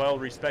to be well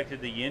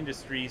respected in the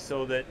industry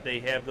so that they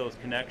have those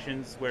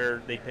connections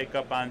where they pick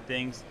up on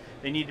things.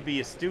 They need to be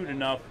astute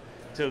enough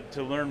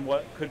to learn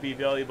what could be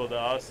valuable to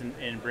us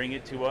and bring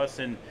it to us.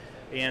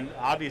 And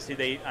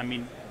obviously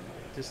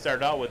to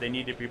start out with, they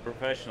need to be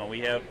professional.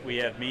 We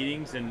have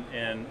meetings,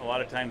 and a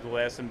lot of times we'll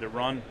ask them to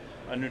run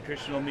a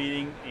nutritional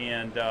meeting,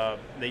 and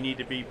they need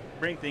to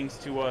bring things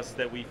to us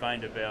that we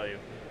find of value.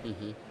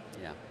 Mm-hmm.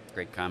 Yeah,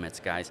 great comments,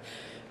 guys.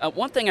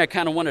 One thing I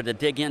kind of wanted to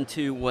dig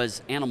into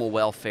was animal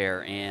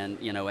welfare, and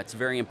you know, it's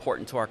very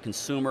important to our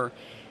consumer.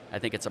 I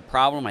think it's a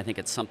problem. I think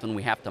it's something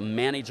we have to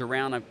manage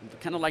around. I'd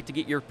kind of like to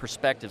get your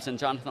perspectives, and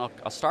Jonathan,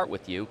 I'll start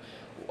with you.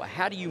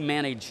 How do you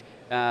manage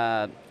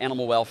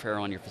animal welfare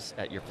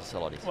at your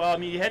facilities? Well, I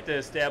mean, you have to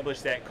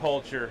establish that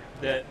culture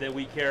that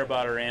we care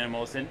about our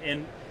animals,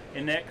 and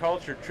that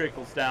culture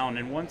trickles down.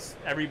 And once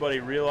everybody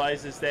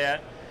realizes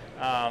that,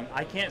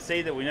 I can't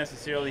say that we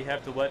necessarily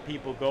have to let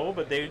people go,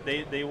 but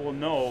they will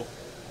know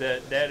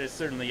that is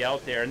certainly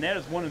out there. And that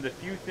is one of the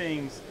few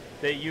things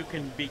that you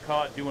can be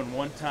caught doing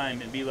one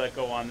time and be let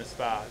go on the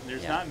spot.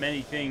 There's not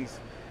many things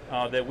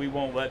that we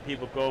won't let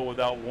people go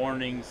without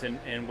warnings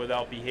and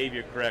without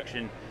behavior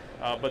correction.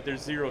 But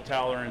there's zero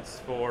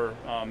tolerance for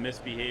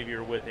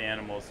misbehavior with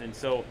animals. And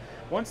so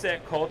once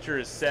that culture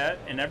is set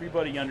and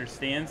everybody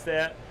understands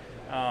that,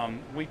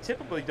 we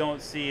typically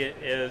don't see it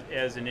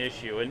as an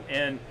issue.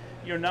 And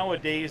you know,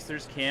 nowadays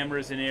there's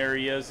cameras in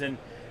areas, and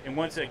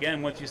once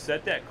you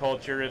set that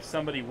culture, if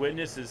somebody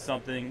witnesses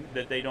something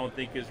that they don't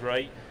think is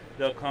right,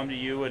 they'll come to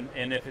you,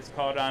 and if it's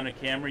caught on a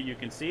camera, you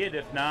can see it.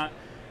 If not,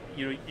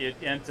 you know, it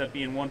ends up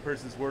being one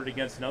person's word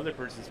against another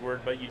person's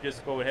word, but you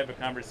just go and have a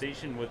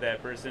conversation with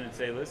that person and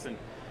say, listen,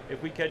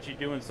 if we catch you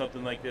doing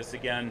something like this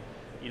again,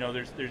 you know,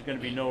 there's going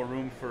to be no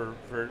room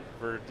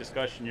for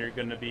discussion. You're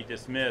going to be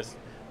dismissed.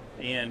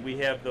 And we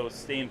have those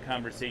same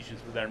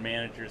conversations with our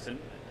managers. And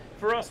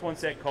for us,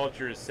 once that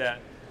culture is set,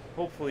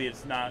 hopefully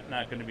it's not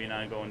going to be an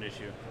ongoing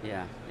issue.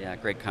 Yeah,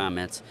 great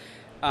comments.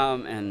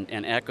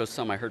 And echo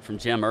some I heard from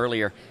Jim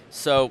earlier.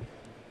 So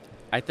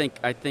I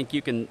think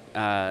you can,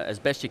 as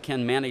best you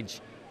can, manage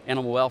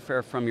animal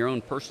welfare from your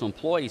own personal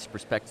employee's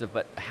perspective,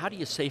 but how do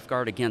you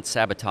safeguard against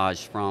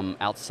sabotage from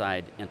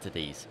outside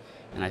entities?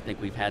 And I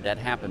think we've had that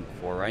happen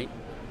before, right?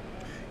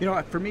 You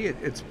know, for me,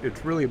 it's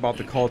really about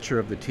the culture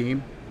of the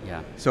team.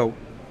 Yeah. So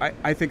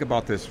I think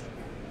about this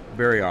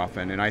very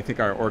often, and I think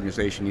our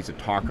organization needs to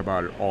talk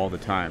about it all the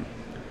time.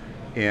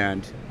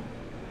 And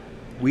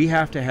we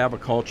have to have a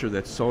culture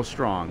that's so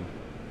strong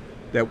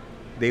that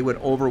they would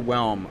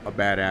overwhelm a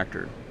bad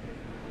actor.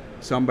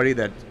 Somebody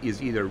that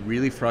is either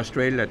really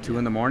frustrated at 2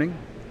 in the morning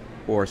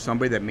or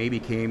somebody that maybe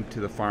came to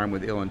the farm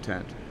with ill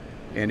intent.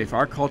 And if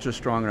our culture is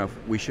strong enough,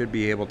 we should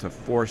be able to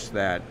force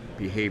that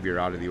behavior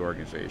out of the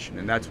organization.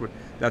 And that's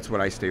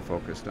what I stay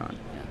focused on.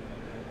 Yeah.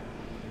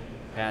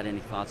 Pat, any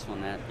thoughts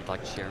on that you'd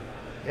like to share?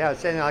 Yeah,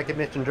 it's something like I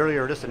mentioned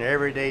earlier, just an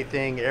everyday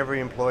thing, every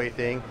employee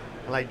thing.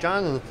 And like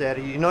Jonathan said,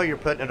 you know you're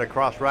putting it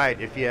across right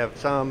if you have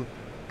some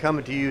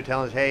coming to you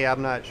telling us, hey,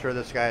 I'm not sure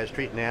this guy is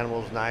treating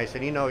animals nice,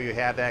 and you know you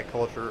have that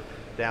culture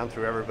down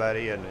through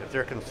everybody, and if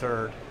they're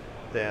concerned,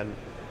 then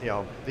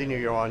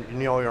you're on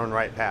the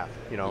right path,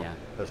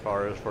 as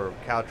far as for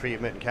cow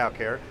treatment and cow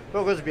care.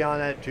 But what goes beyond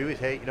that too is,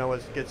 hey, when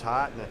it gets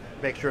hot, and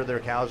make sure their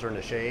cows are in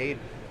the shade,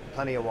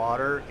 plenty of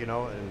water,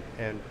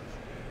 and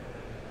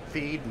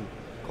feed and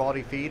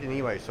quality feed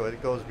anyway. So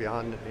it goes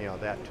beyond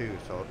that too.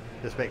 So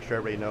just make sure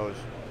everybody knows,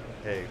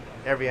 hey,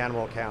 every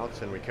animal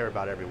counts, and we care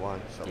about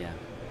everyone. So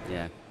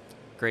yeah.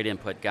 Great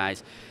input,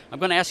 guys. I'm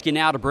going to ask you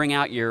now to bring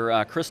out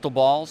your crystal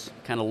balls,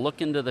 kind of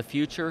look into the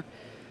future.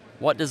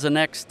 What does the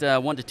next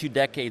 1 to 2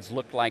 decades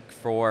look like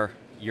for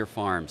your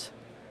farms.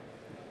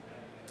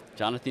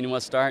 Jonathan, you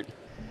want to start?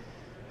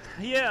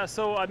 Yeah,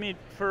 so I mean,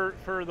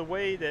 for the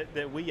way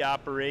that we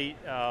operate,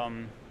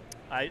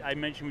 I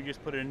mentioned we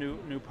just put a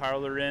new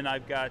parlor in.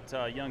 I've got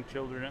young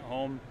children at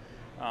home,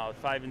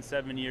 5 and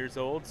 7 years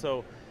old,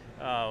 so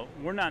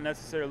we're not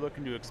necessarily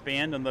looking to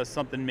expand unless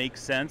something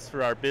makes sense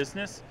for our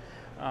business.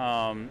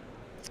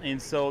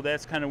 And so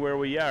that's kind of where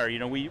we are. You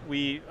know,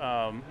 we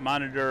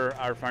monitor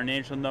our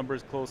financial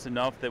numbers close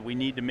enough that we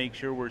need to make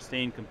sure we're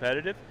staying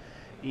competitive.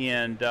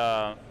 And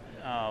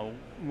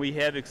we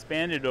have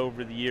expanded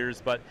over the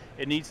years, but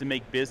it needs to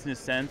make business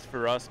sense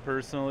for us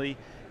personally.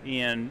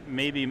 And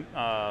maybe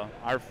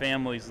our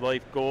family's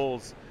life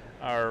goals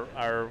are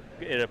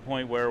at a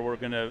point where we're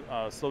going to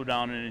slow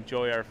down and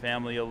enjoy our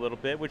family a little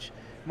bit, which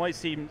might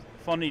seem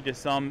funny to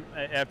some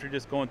after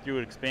just going through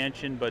an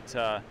expansion, but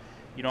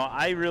you know,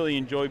 I really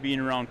enjoy being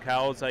around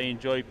cows. I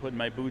enjoy putting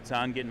my boots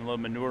on, getting a little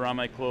manure on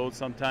my clothes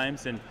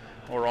sometimes,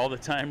 or all the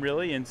time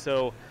really. And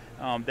so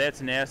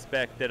that's an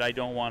aspect that I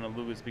don't want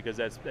to lose, because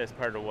that's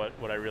part of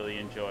what I really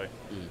enjoy.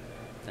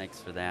 Thanks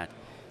for that.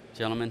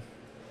 Gentlemen?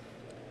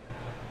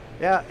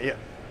 Yeah.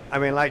 I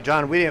mean, like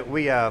John,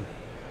 we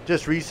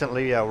just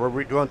recently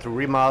we're going through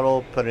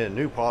remodel, putting in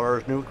new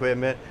parlors, new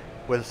equipment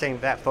with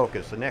that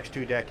focus, the next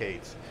 2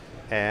 decades.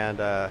 And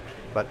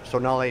but so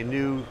not only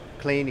new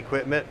clean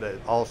equipment, but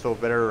also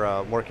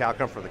better, more cow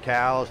comfort for the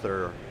cows.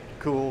 They're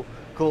cool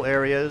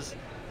areas,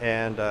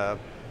 and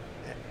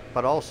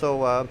but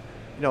also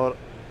you know,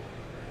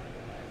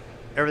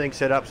 everything's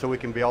set up so we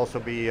can also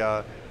be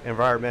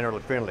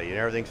environmentally friendly, and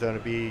everything's going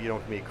to be, you know,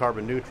 can be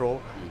carbon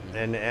neutral,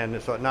 and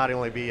so it not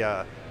only be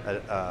a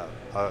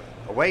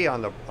way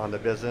on the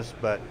business,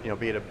 but you know,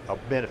 be it a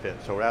benefit.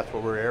 So that's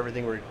what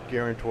everything we're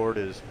gearing toward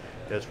is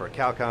for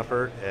cow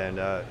comfort and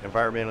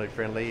environmentally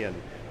friendly, and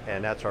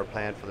that's our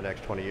plan for the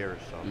next 20 years.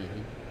 So. Do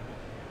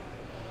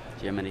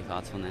you have any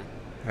thoughts on that?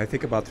 I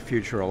think about the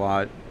future a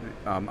lot.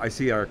 I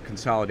see our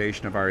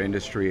consolidation of our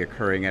industry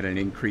occurring at an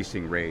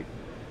increasing rate,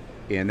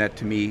 and that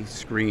to me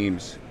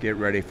screams get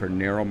ready for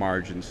narrow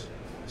margins,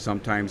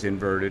 sometimes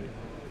inverted,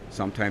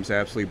 sometimes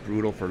absolutely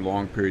brutal for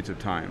long periods of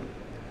time.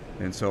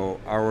 And so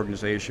our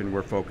organization,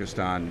 we're focused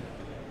on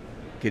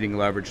getting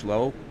leverage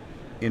low.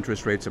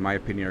 Interest rates, in my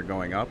opinion, are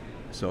going up.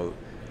 So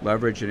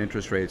leverage and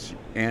interest rates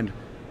and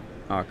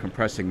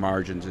compressing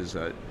margins is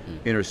an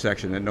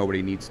intersection that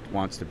nobody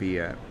wants to be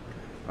at.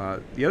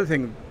 The other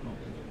thing,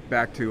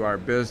 back to our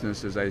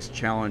business, is I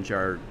challenge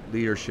our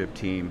leadership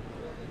team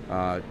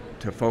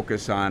to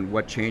focus on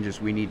what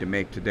changes we need to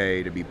make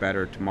today to be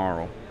better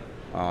tomorrow.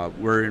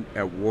 We're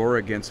at war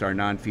against our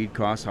non-feed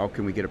costs. How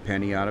can we get a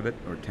penny out of it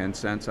or 10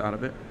 cents out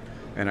of it?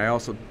 And I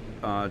also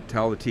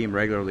tell the team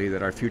regularly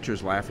that our future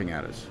is laughing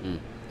at us.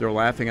 They're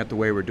laughing at the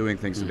way we're doing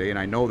things today, and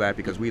I know that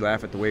because we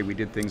laugh at the way we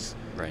did things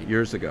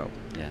years ago.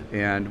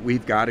 And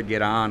we've got to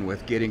get on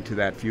with getting to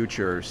that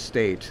future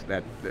state,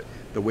 that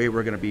the way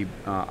we're going to be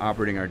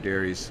operating our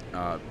dairies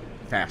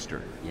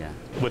faster.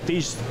 With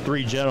these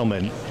 3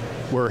 gentlemen,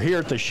 we're here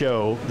at the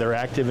show. They're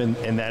active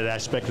in that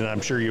aspect, and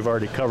I'm sure you've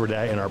already covered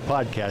that in our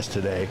podcast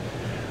today.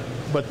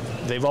 But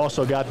they've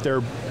also got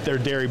their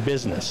dairy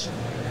business.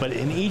 But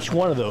in each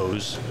one of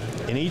those,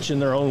 each in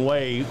their own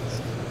way,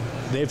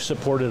 they've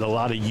supported a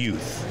lot of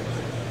youth.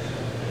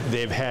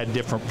 They've had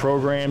different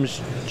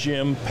programs.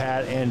 Jim,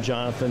 Pat, and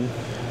Jonathan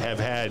have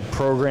had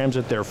programs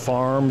at their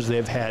farms.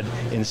 They've had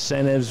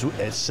incentives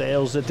at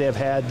sales that they've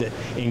had that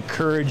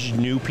encourage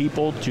new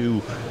people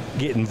to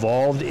get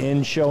involved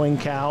in showing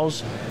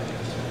cows.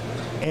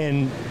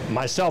 And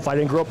myself, I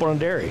didn't grow up on a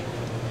dairy.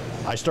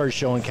 I started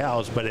showing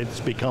cows, but it's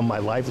become my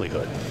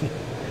livelihood.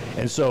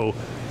 And so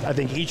I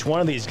think each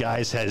one of these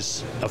guys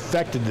has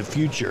affected the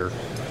future.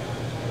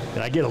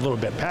 And I get a little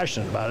bit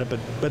passionate about it,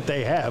 but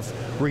they have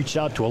reached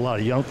out to a lot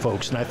of young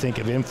folks, and I think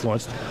have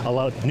influenced a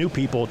lot of new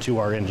people to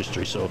our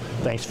industry. So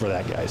thanks for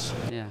that, guys.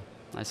 Yeah,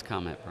 nice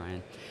comment,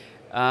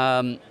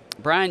 Brian.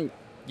 Brian,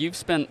 you've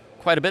spent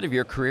quite a bit of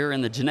your career in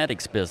the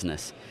genetics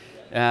business.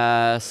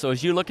 So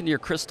as you look into your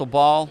crystal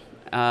ball,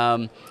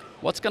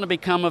 what's going to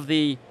become of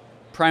the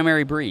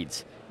primary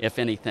breeds, if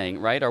anything,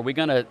 right? Are we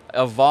going to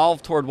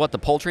evolve toward what the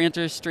poultry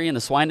industry and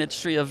the swine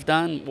industry have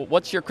done?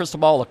 What's your crystal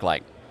ball look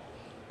like?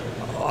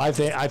 I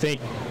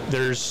think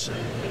there's,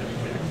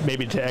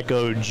 maybe to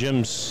echo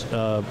Jim's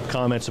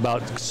comments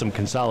about some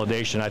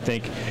consolidation, I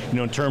think, you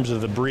know, in terms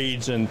of the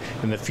breeds and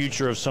the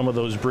future of some of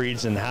those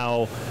breeds and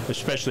how,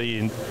 especially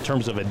in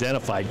terms of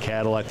identified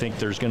cattle, I think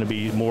there's going to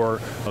be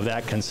more of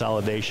that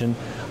consolidation.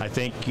 I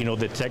think, you know,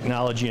 the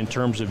technology in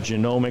terms of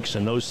genomics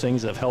and those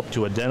things have helped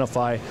to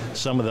identify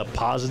some of the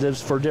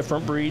positives for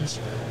different breeds.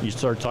 You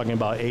start talking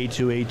about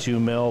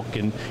A2 milk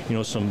and, you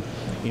know, some,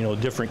 you know,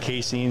 different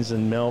caseins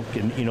in milk,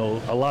 and, you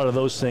know, a lot of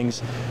those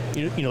things,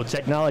 you know,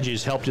 technology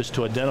has helped us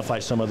to identify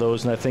some of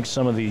those, and I think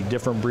some of the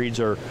different breeds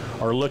are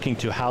looking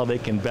to how they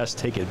can best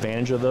take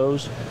advantage of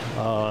those.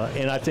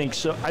 And I think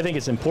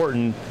it's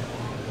important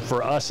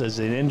for us as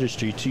an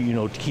industry to, you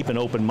know, to keep an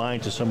open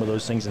mind to some of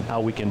those things and how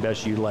we can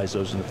best utilize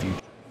those in the future.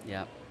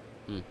 Yeah,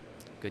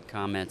 good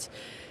comments.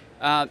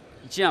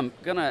 Jim,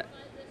 gonna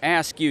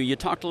ask you, you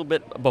talked a little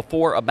bit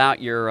before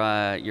about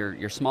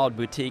your small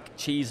boutique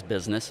cheese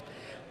business.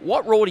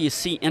 What role do you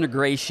see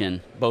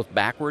integration, both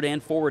backward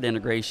and forward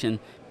integration,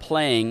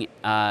 playing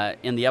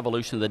in the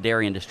evolution of the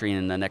dairy industry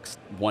in the next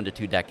 1 to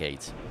 2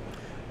 decades?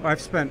 Well,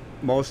 I've spent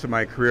most of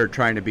my career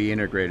trying to be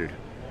integrated.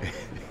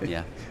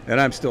 Yeah.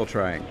 And I'm still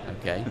trying.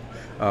 Okay.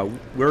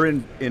 We're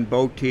in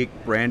boutique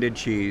branded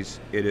cheese.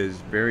 It is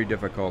very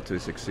difficult to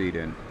succeed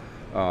in.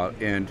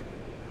 And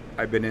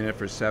I've been in it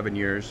for 7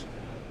 years.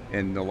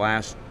 And the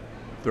last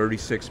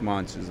 36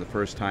 months is the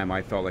first time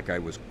I felt like I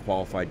was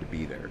qualified to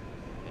be there.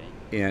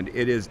 And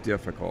it is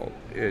difficult.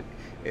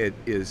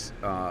 It's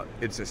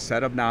a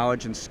set of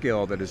knowledge and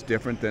skill that is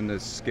different than the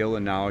skill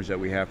and knowledge that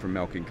we have from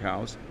milking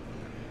cows.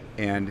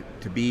 And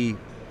to be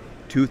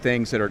two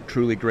things that are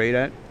truly great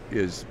at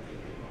is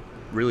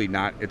really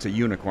not, it's a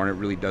unicorn, it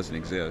really doesn't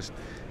exist.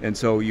 And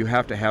so you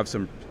have to have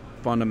some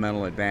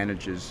fundamental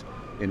advantages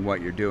in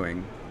what you're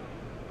doing.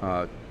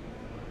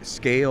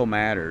 Scale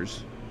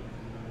matters,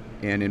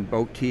 and in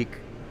boutique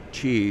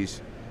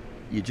cheese,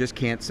 you just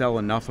can't sell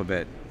enough of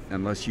it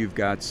unless you've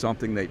got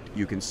something that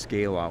you can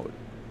scale out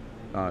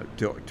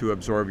to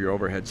absorb your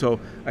overhead. So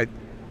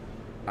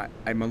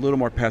I'm a little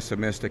more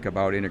pessimistic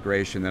about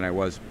integration than I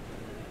was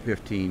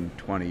 15,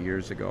 20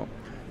 years ago.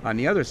 On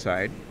the other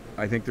side,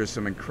 I think there's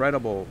some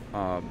incredible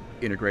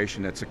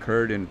integration that's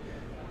occurred in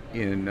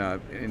the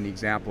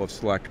example of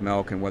Select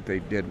Milk and what they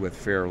did with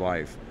Fair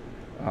Life.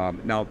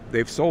 Now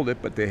they've sold it,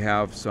 but they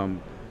have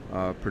some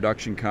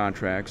production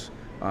contracts.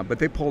 But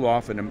they pulled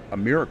off a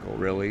miracle,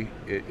 really.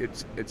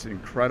 It's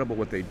incredible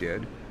what they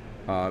did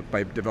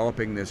by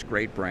developing this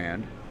great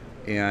brand.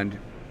 And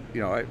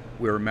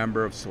we're a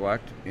member of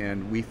Select,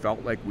 and we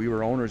felt like we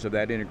were owners of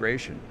that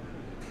integration.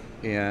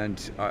 And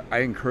I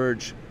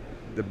encourage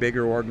the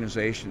bigger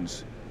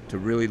organizations to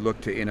really look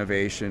to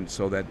innovation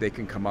so that they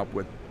can come up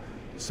with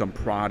some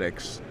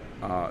products,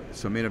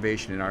 some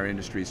innovation in our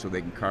industry so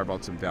they can carve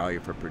out some value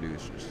for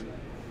producers.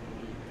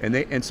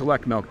 And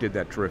Select Milk did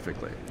that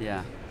terrifically.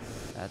 Yeah,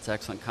 that's an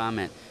excellent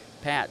comment.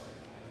 Pat,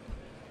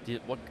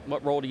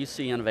 what role do you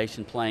see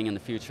innovation playing in the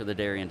future of the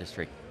dairy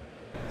industry?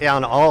 Yeah,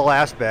 on all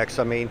aspects.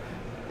 I mean,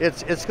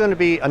 it's going to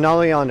be not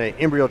only on the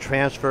embryo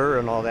transfer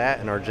and all that,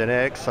 and our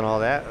genetics and all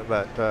that,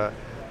 but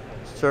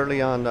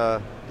certainly on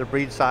the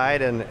breed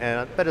side, and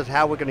but it's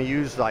how we're going to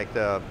use like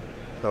the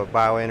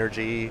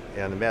bioenergy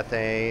and the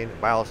methane,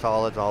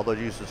 biosolids, all those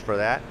uses for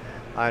that.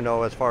 I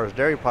know as far as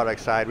dairy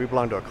product side, we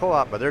belong to a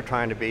co-op, but they're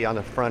trying to be on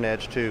the front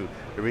edge too.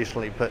 They're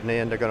recently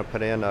they're going to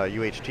put in a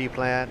UHT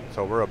plant,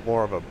 so we're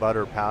more of a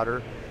butter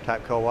powder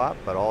type co-op,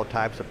 but all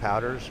types of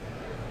powders,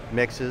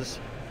 mixes,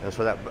 and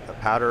so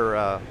that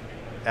powder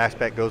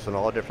aspect goes in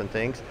all different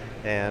things,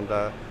 and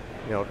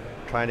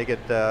trying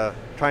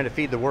to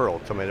feed the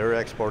world. So I mean, they're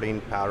exporting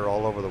powder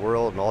all over the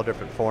world in all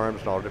different forms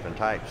and all different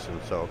types,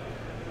 and so,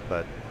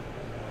 but.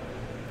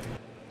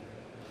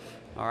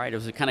 All right,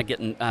 as we're kind of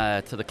getting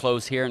to the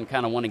close here and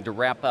kind of wanting to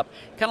wrap up,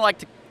 kind of like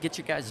to get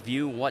you guys'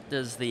 view. What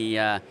does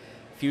the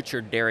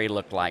future dairy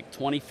look like?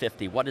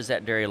 2050, what does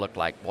that dairy look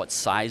like? What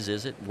size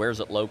is it? Where is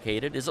it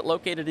located? Is it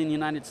located in the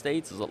United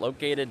States? Is it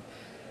located,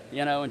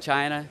 in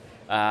China?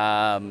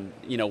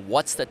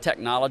 What's the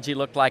technology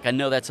look like? I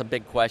know that's a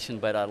big question,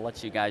 but I'll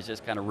let you guys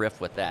just kind of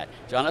riff with that.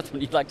 Jonathan,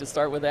 you'd like to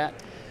start with that?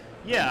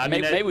 Yeah,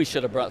 maybe we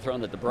should have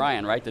thrown it to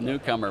Brian, right, the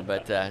newcomer,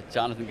 but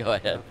Jonathan, go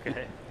ahead.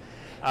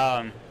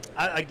 Okay.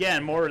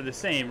 Again, more of the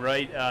same,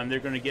 right? They're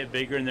going to get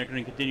bigger and they're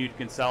going to continue to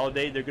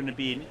consolidate. They're going to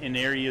be in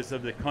areas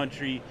of the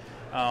country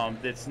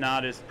that's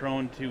not as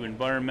prone to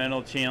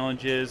environmental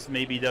challenges,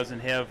 maybe doesn't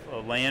have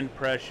land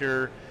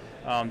pressure,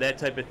 that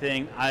type of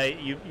thing.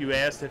 You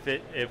asked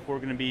if we're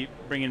going to be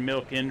bringing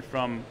milk in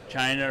from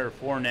China or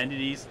foreign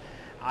entities.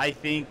 I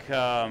think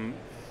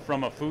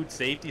from a food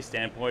safety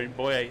standpoint,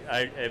 boy,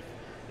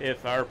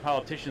 if our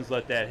politicians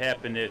let that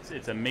happen,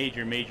 it's a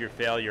major, major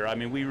failure. I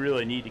mean, we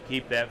really need to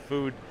keep that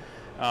food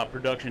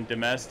production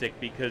domestic,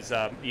 because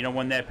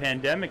when that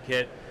pandemic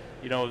hit,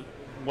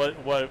 what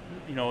it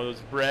was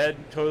bread,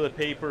 toilet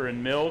paper,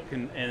 and milk,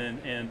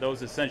 and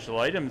those essential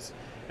items.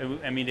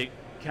 I mean, it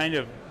kind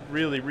of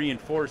really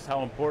reinforced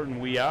how important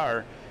we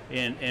are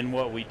in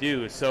what we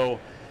do. So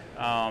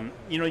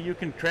you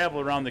can travel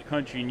around the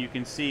country and you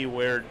can see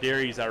where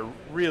dairies are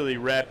really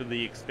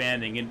rapidly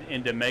expanding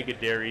into mega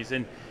dairies,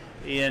 and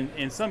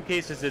in some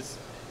cases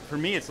for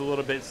me it's a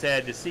little bit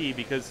sad to see,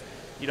 because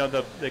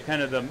the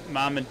kind of the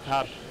mom and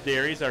pop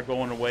dairies are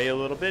going away a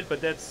little bit, but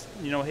that's,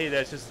 hey,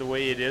 that's just the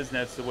way it is, and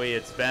that's the way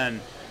it's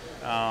been.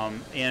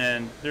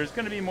 And there's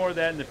going to be more of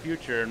that in the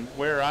future. And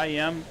where I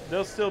am,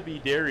 there'll still be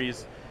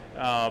dairies,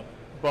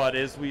 but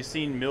as we've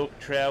seen milk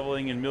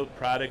traveling and milk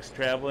products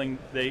traveling,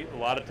 a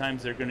lot of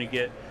times they're going to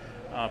get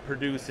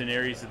produced in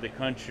areas of the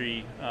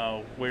country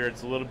where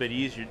it's a little bit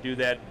easier to do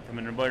that from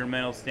an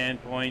environmental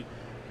standpoint,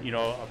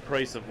 a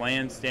price of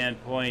land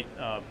standpoint,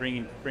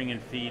 bringing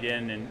feed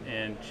in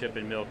and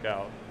shipping milk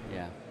out.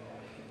 Yeah.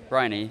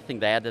 Brian, anything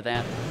to add to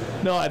that?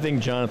 No, I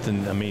think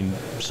Jonathan,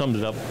 summed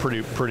it up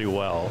pretty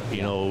well.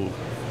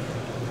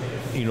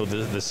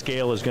 The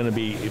scale is going to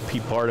be a key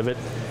part of it.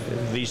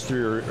 these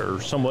three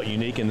are somewhat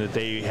unique in that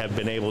they have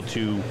been able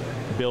to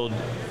build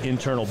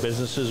internal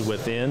businesses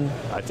within.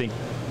 I think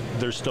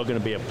there's still going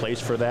to be a place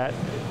for that.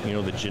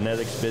 The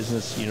genetics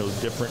business,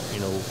 different,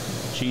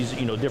 cheese,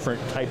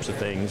 different types of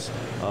things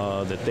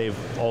that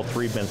they've all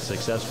three been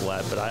successful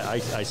at. But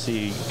I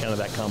see kind of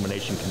that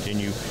combination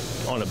continue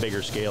on a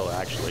bigger scale,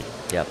 actually.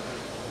 Yep.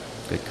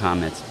 Good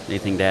comments.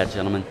 Anything to add,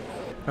 gentlemen?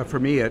 For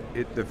me,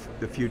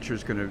 the future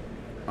is going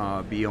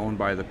to be owned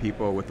by the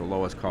people with the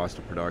lowest cost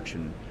of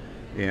production.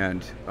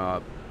 And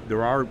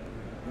there are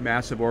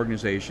massive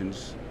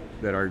organizations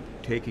that are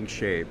taking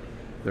shape.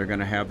 They're going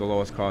to have the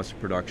lowest cost of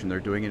production. They're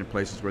doing it in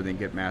places where they can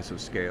get massive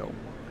scale.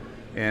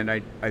 And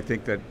I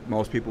think that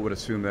most people would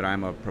assume that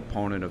I'm a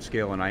proponent of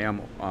scale, and I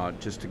am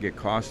just to get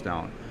costs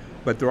down.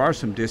 But there are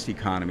some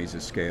diseconomies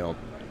of scale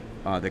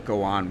that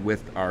go on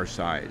with our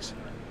size.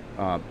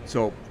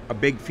 So a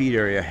big feed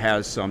area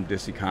has some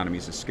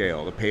diseconomies of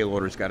scale. The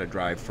payloader's got to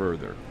drive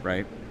further,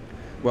 right?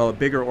 Well, a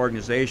bigger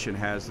organization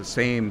has the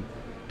same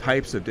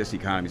types of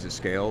diseconomies of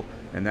scale,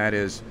 and that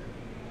is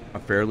a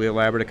fairly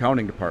elaborate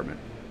accounting department,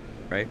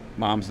 right?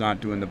 Mom's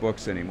not doing the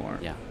books anymore.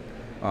 Yeah.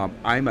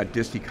 I'm a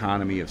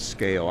diseconomy of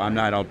scale. I'm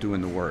not out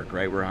doing the work,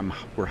 right?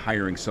 We're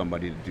hiring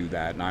somebody to do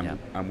that, and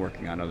I'm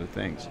working on other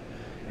things.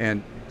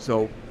 And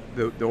so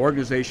the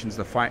organizations,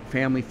 the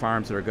family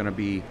farms that are going to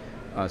be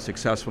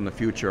successful in the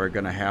future are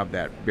going to have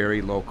that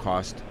very low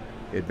cost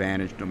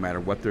advantage. No matter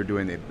what they're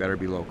doing, they better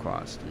be low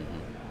cost. Mm-hmm.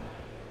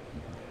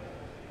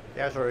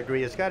 Yeah, I sort of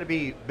agree. It's got to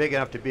be big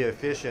enough to be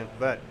efficient,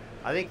 but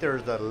I think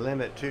there's a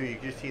limit too. You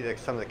can see that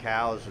some of the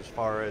cows, as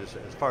far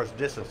as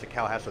distance the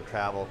cow has to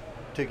travel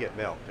to get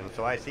milked. And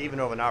so I see, even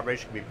though an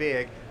operation can be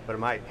big, but it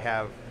might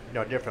have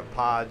different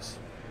pods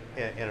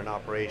in an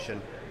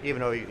operation.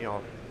 Even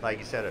though like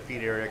you said, a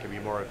feed area can be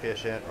more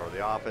efficient, or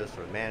the office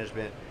or the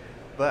management.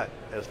 But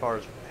as far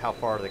as how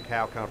far the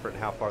cow comfort and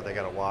how far they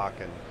got to walk,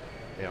 and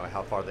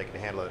how far they can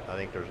handle it, I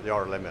think there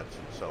are limits.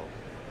 And so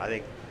I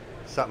think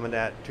something in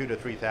that 2,000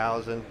 to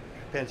 3,000,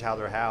 depends how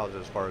they're housed,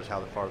 as far as how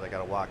far they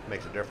got to walk,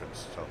 makes a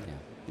difference. So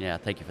yeah,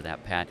 thank you for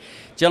that, Pat.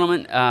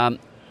 Gentlemen,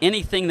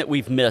 anything that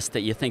we've missed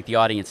that you think the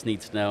audience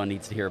needs to know and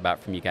needs to hear about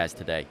from you guys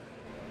today?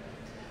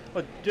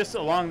 Well, just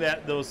along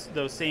those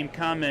same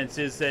comments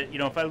is that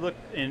if I look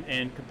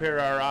and compare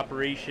our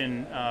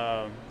operation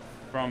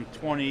from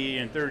 20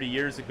 and 30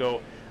 years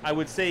ago, I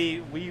would say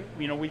we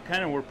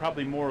kind of were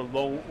probably more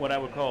low, what I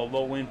would call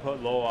low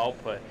input, low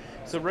output.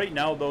 So right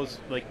now, those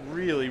like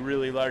really,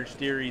 really large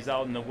dairies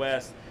out in the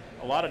West,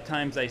 a lot of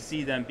times I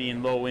see them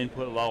being low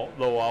input,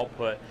 low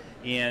output.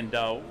 And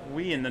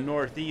we in the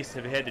Northeast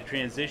have had to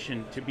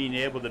transition to being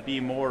able to be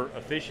more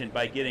efficient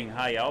by getting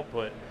high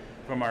output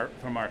from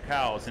our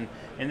cows,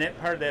 and that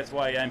part, that's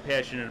why I'm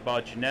passionate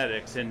about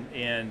genetics and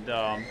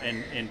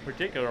in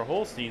particular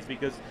Holsteins,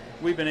 because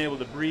we've been able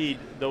to breed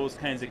those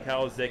kinds of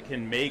cows that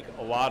can make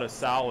a lot of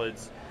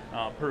solids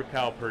per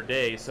cow per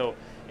day. So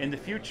in the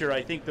future,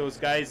 I think those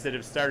guys that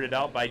have started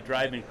out by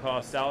driving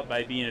costs out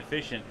by being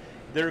efficient,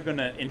 they're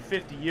gonna, in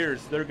 50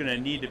 years, they're gonna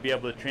need to be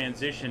able to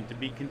transition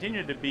to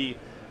continue to be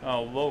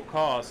low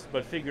cost,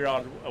 but figure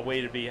out a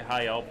way to be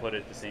high output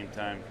at the same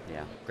time.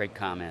 Yeah, great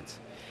comments.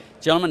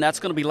 Gentlemen, that's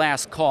going to be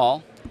last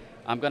call.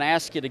 I'm going to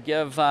ask you to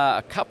give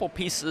a couple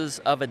pieces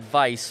of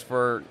advice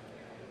for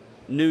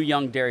new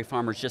young dairy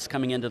farmers just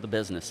coming into the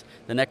business,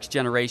 the next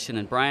generation.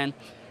 And Brian,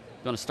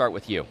 I'm going to start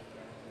with you.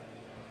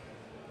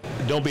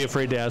 Don't be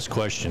afraid to ask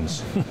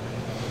questions.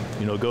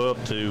 Go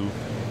up to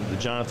the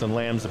Jonathan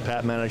Lambs, the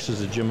Pat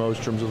Maddoxes, the Jim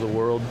Ostroms of the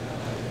world,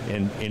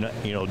 and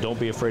don't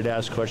be afraid to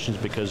ask questions,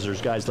 because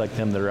there's guys like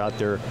them that are out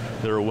there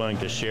that are willing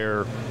to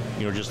share,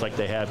 just like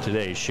they have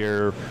today,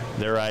 share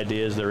their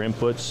ideas, their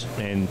inputs,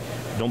 and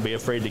don't be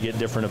afraid to get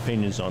different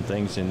opinions on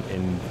things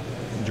and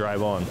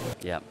drive on.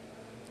 Yeah.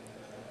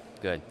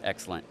 Good.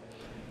 Excellent.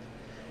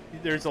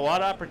 There's a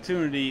lot of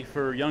opportunity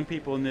for young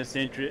people in this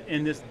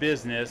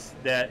business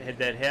that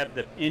have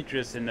the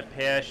interest and the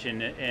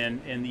passion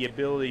and the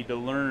ability to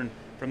learn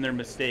from their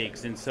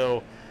mistakes. And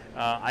so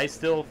I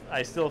still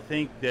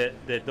think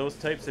that those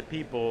types of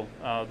people,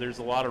 there's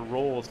a lot of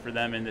roles for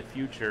them in the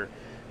future.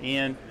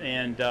 And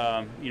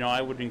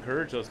I would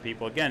encourage those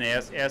people, again,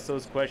 ask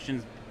those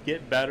questions,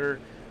 get better,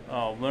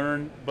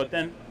 learn, but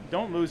then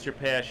don't lose your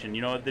passion.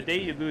 The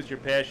day you lose your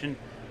passion,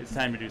 it's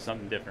time to do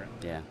something different.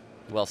 Yeah,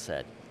 well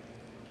said.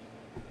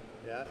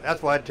 Yeah,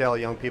 that's what I tell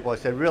young people. I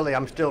said, really,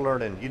 I'm still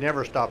learning. You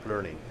never stop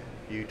learning.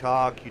 You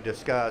talk, you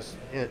discuss,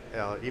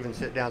 even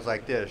sit downs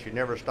like this. You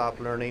never stop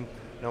learning,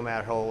 no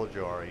matter how old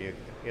you are.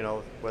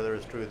 Whether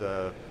it's through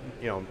the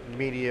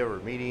media or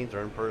meetings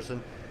or in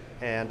person.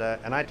 And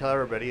I tell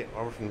everybody,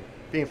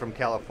 being from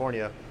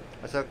California,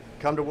 I said,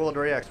 come to World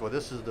Dairy Expo.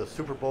 This is the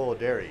Super Bowl of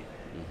dairy.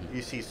 Mm-hmm.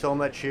 You see so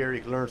much here,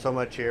 you can learn so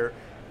much here,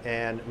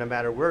 and no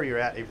matter where you're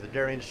at, if the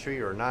dairy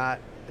industry or not,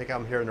 they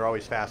come here and they're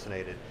always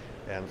fascinated.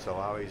 And so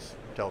I always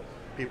tell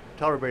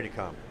everybody to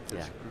come.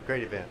 It's a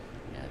great event.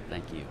 Yeah,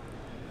 thank you.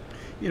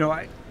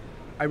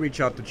 I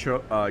reach out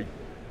to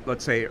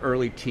let's say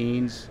early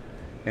teens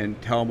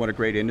and tell them what a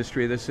great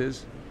industry this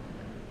is,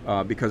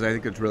 because I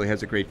think it really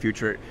has a great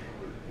future.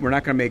 we're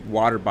not going to make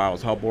water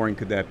bottles. How boring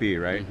could that be,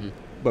 right? Mm-hmm.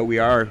 But we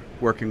are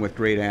working with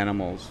great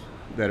animals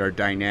that are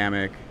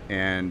dynamic,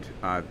 and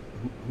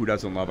who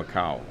doesn't love a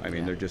cow? I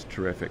mean, they're just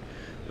terrific.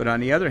 But on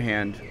the other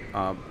hand,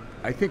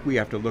 I think we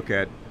have to look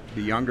at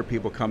the younger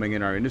people coming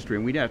in our industry,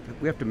 and we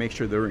have to make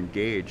sure they're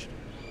engaged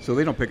so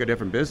they don't pick a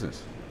different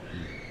business.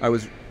 I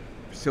was,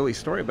 silly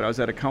story, but I was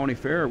at a county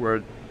fair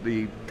where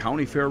the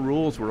county fair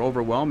rules were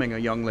overwhelming a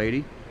young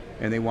lady,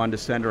 and they wanted to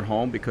send her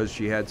home because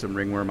she had some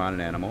ringworm on an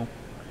animal,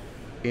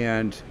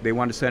 and they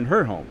wanted to send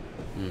her home,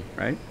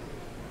 right?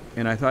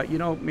 And I thought,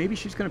 maybe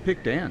she's going to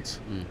pick dance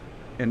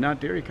and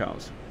not dairy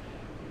cows.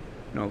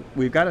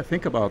 We've got to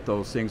think about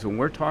those things when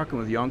we're talking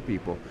with young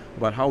people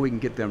about how we can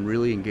get them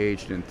really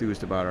engaged and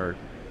enthused about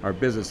our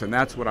business. And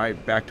that's what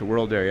back to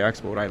World Dairy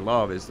Expo, what I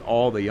love is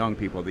all the young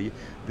people, the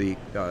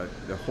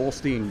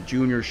Holstein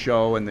Junior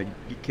Show and the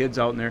kids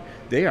out in there,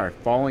 they are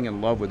falling in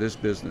love with this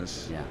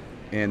business. Yeah.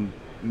 And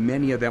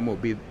many of them will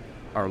be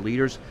our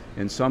leaders,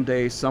 and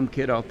someday some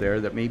kid out there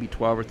that may be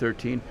 12 or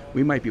 13,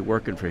 we might be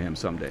working for him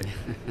someday,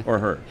 or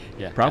her.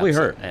 Yeah, probably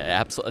her.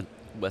 Absolutely,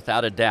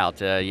 without a doubt.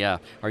 Yeah,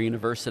 our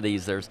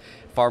universities, there's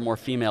far more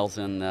females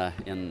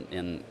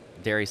in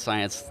dairy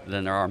science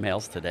than there are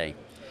males today.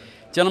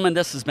 Gentlemen,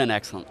 this has been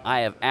excellent.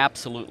 I have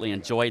absolutely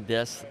enjoyed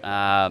this.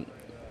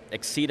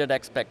 Exceeded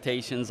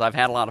expectations. I've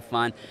had a lot of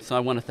fun, so I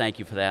want to thank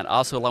you for that.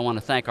 Also, I want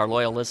to thank our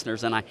loyal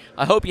listeners, and I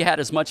hope you had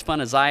as much fun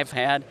as I've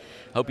had.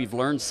 I hope you've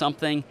learned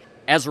something.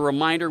 As a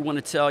reminder, I want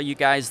to tell you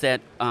guys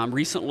that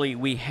recently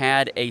we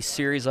had a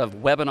series of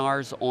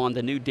webinars on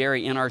the new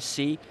Dairy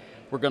NRC.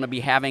 We're going to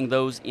be having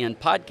those in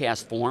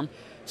podcast form.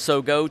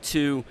 So go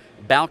to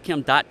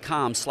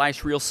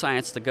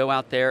balchem.com/realscience to go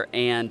out there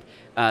and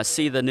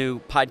see the new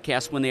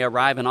podcast when they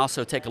arrive, and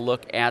also take a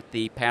look at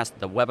the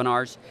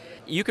webinars.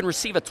 You can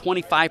receive a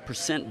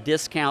 25%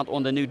 discount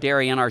on the new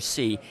Dairy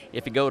NRC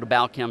if you go to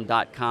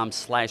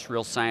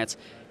balchem.com/realscience,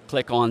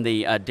 click on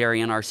the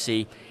Dairy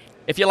NRC.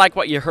 If you like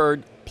what you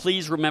heard,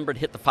 please remember to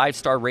hit the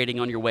 5-star rating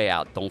on your way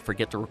out. Don't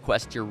forget to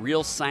request your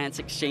Real Science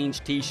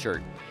Exchange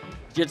t-shirt.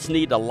 You just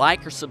need to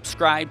like or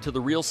subscribe to the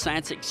Real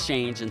Science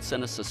Exchange and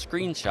send us a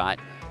screenshot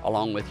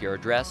along with your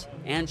address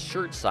and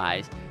shirt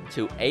size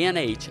to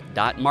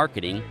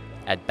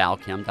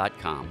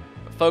anh.marketing@balchem.com.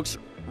 Folks,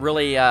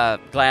 really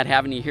glad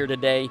having you here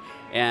today,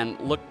 and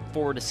look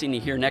forward to seeing you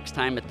here next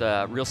time at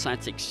the Real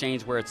Science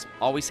Exchange, where it's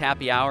always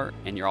happy hour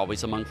and you're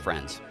always among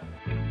friends.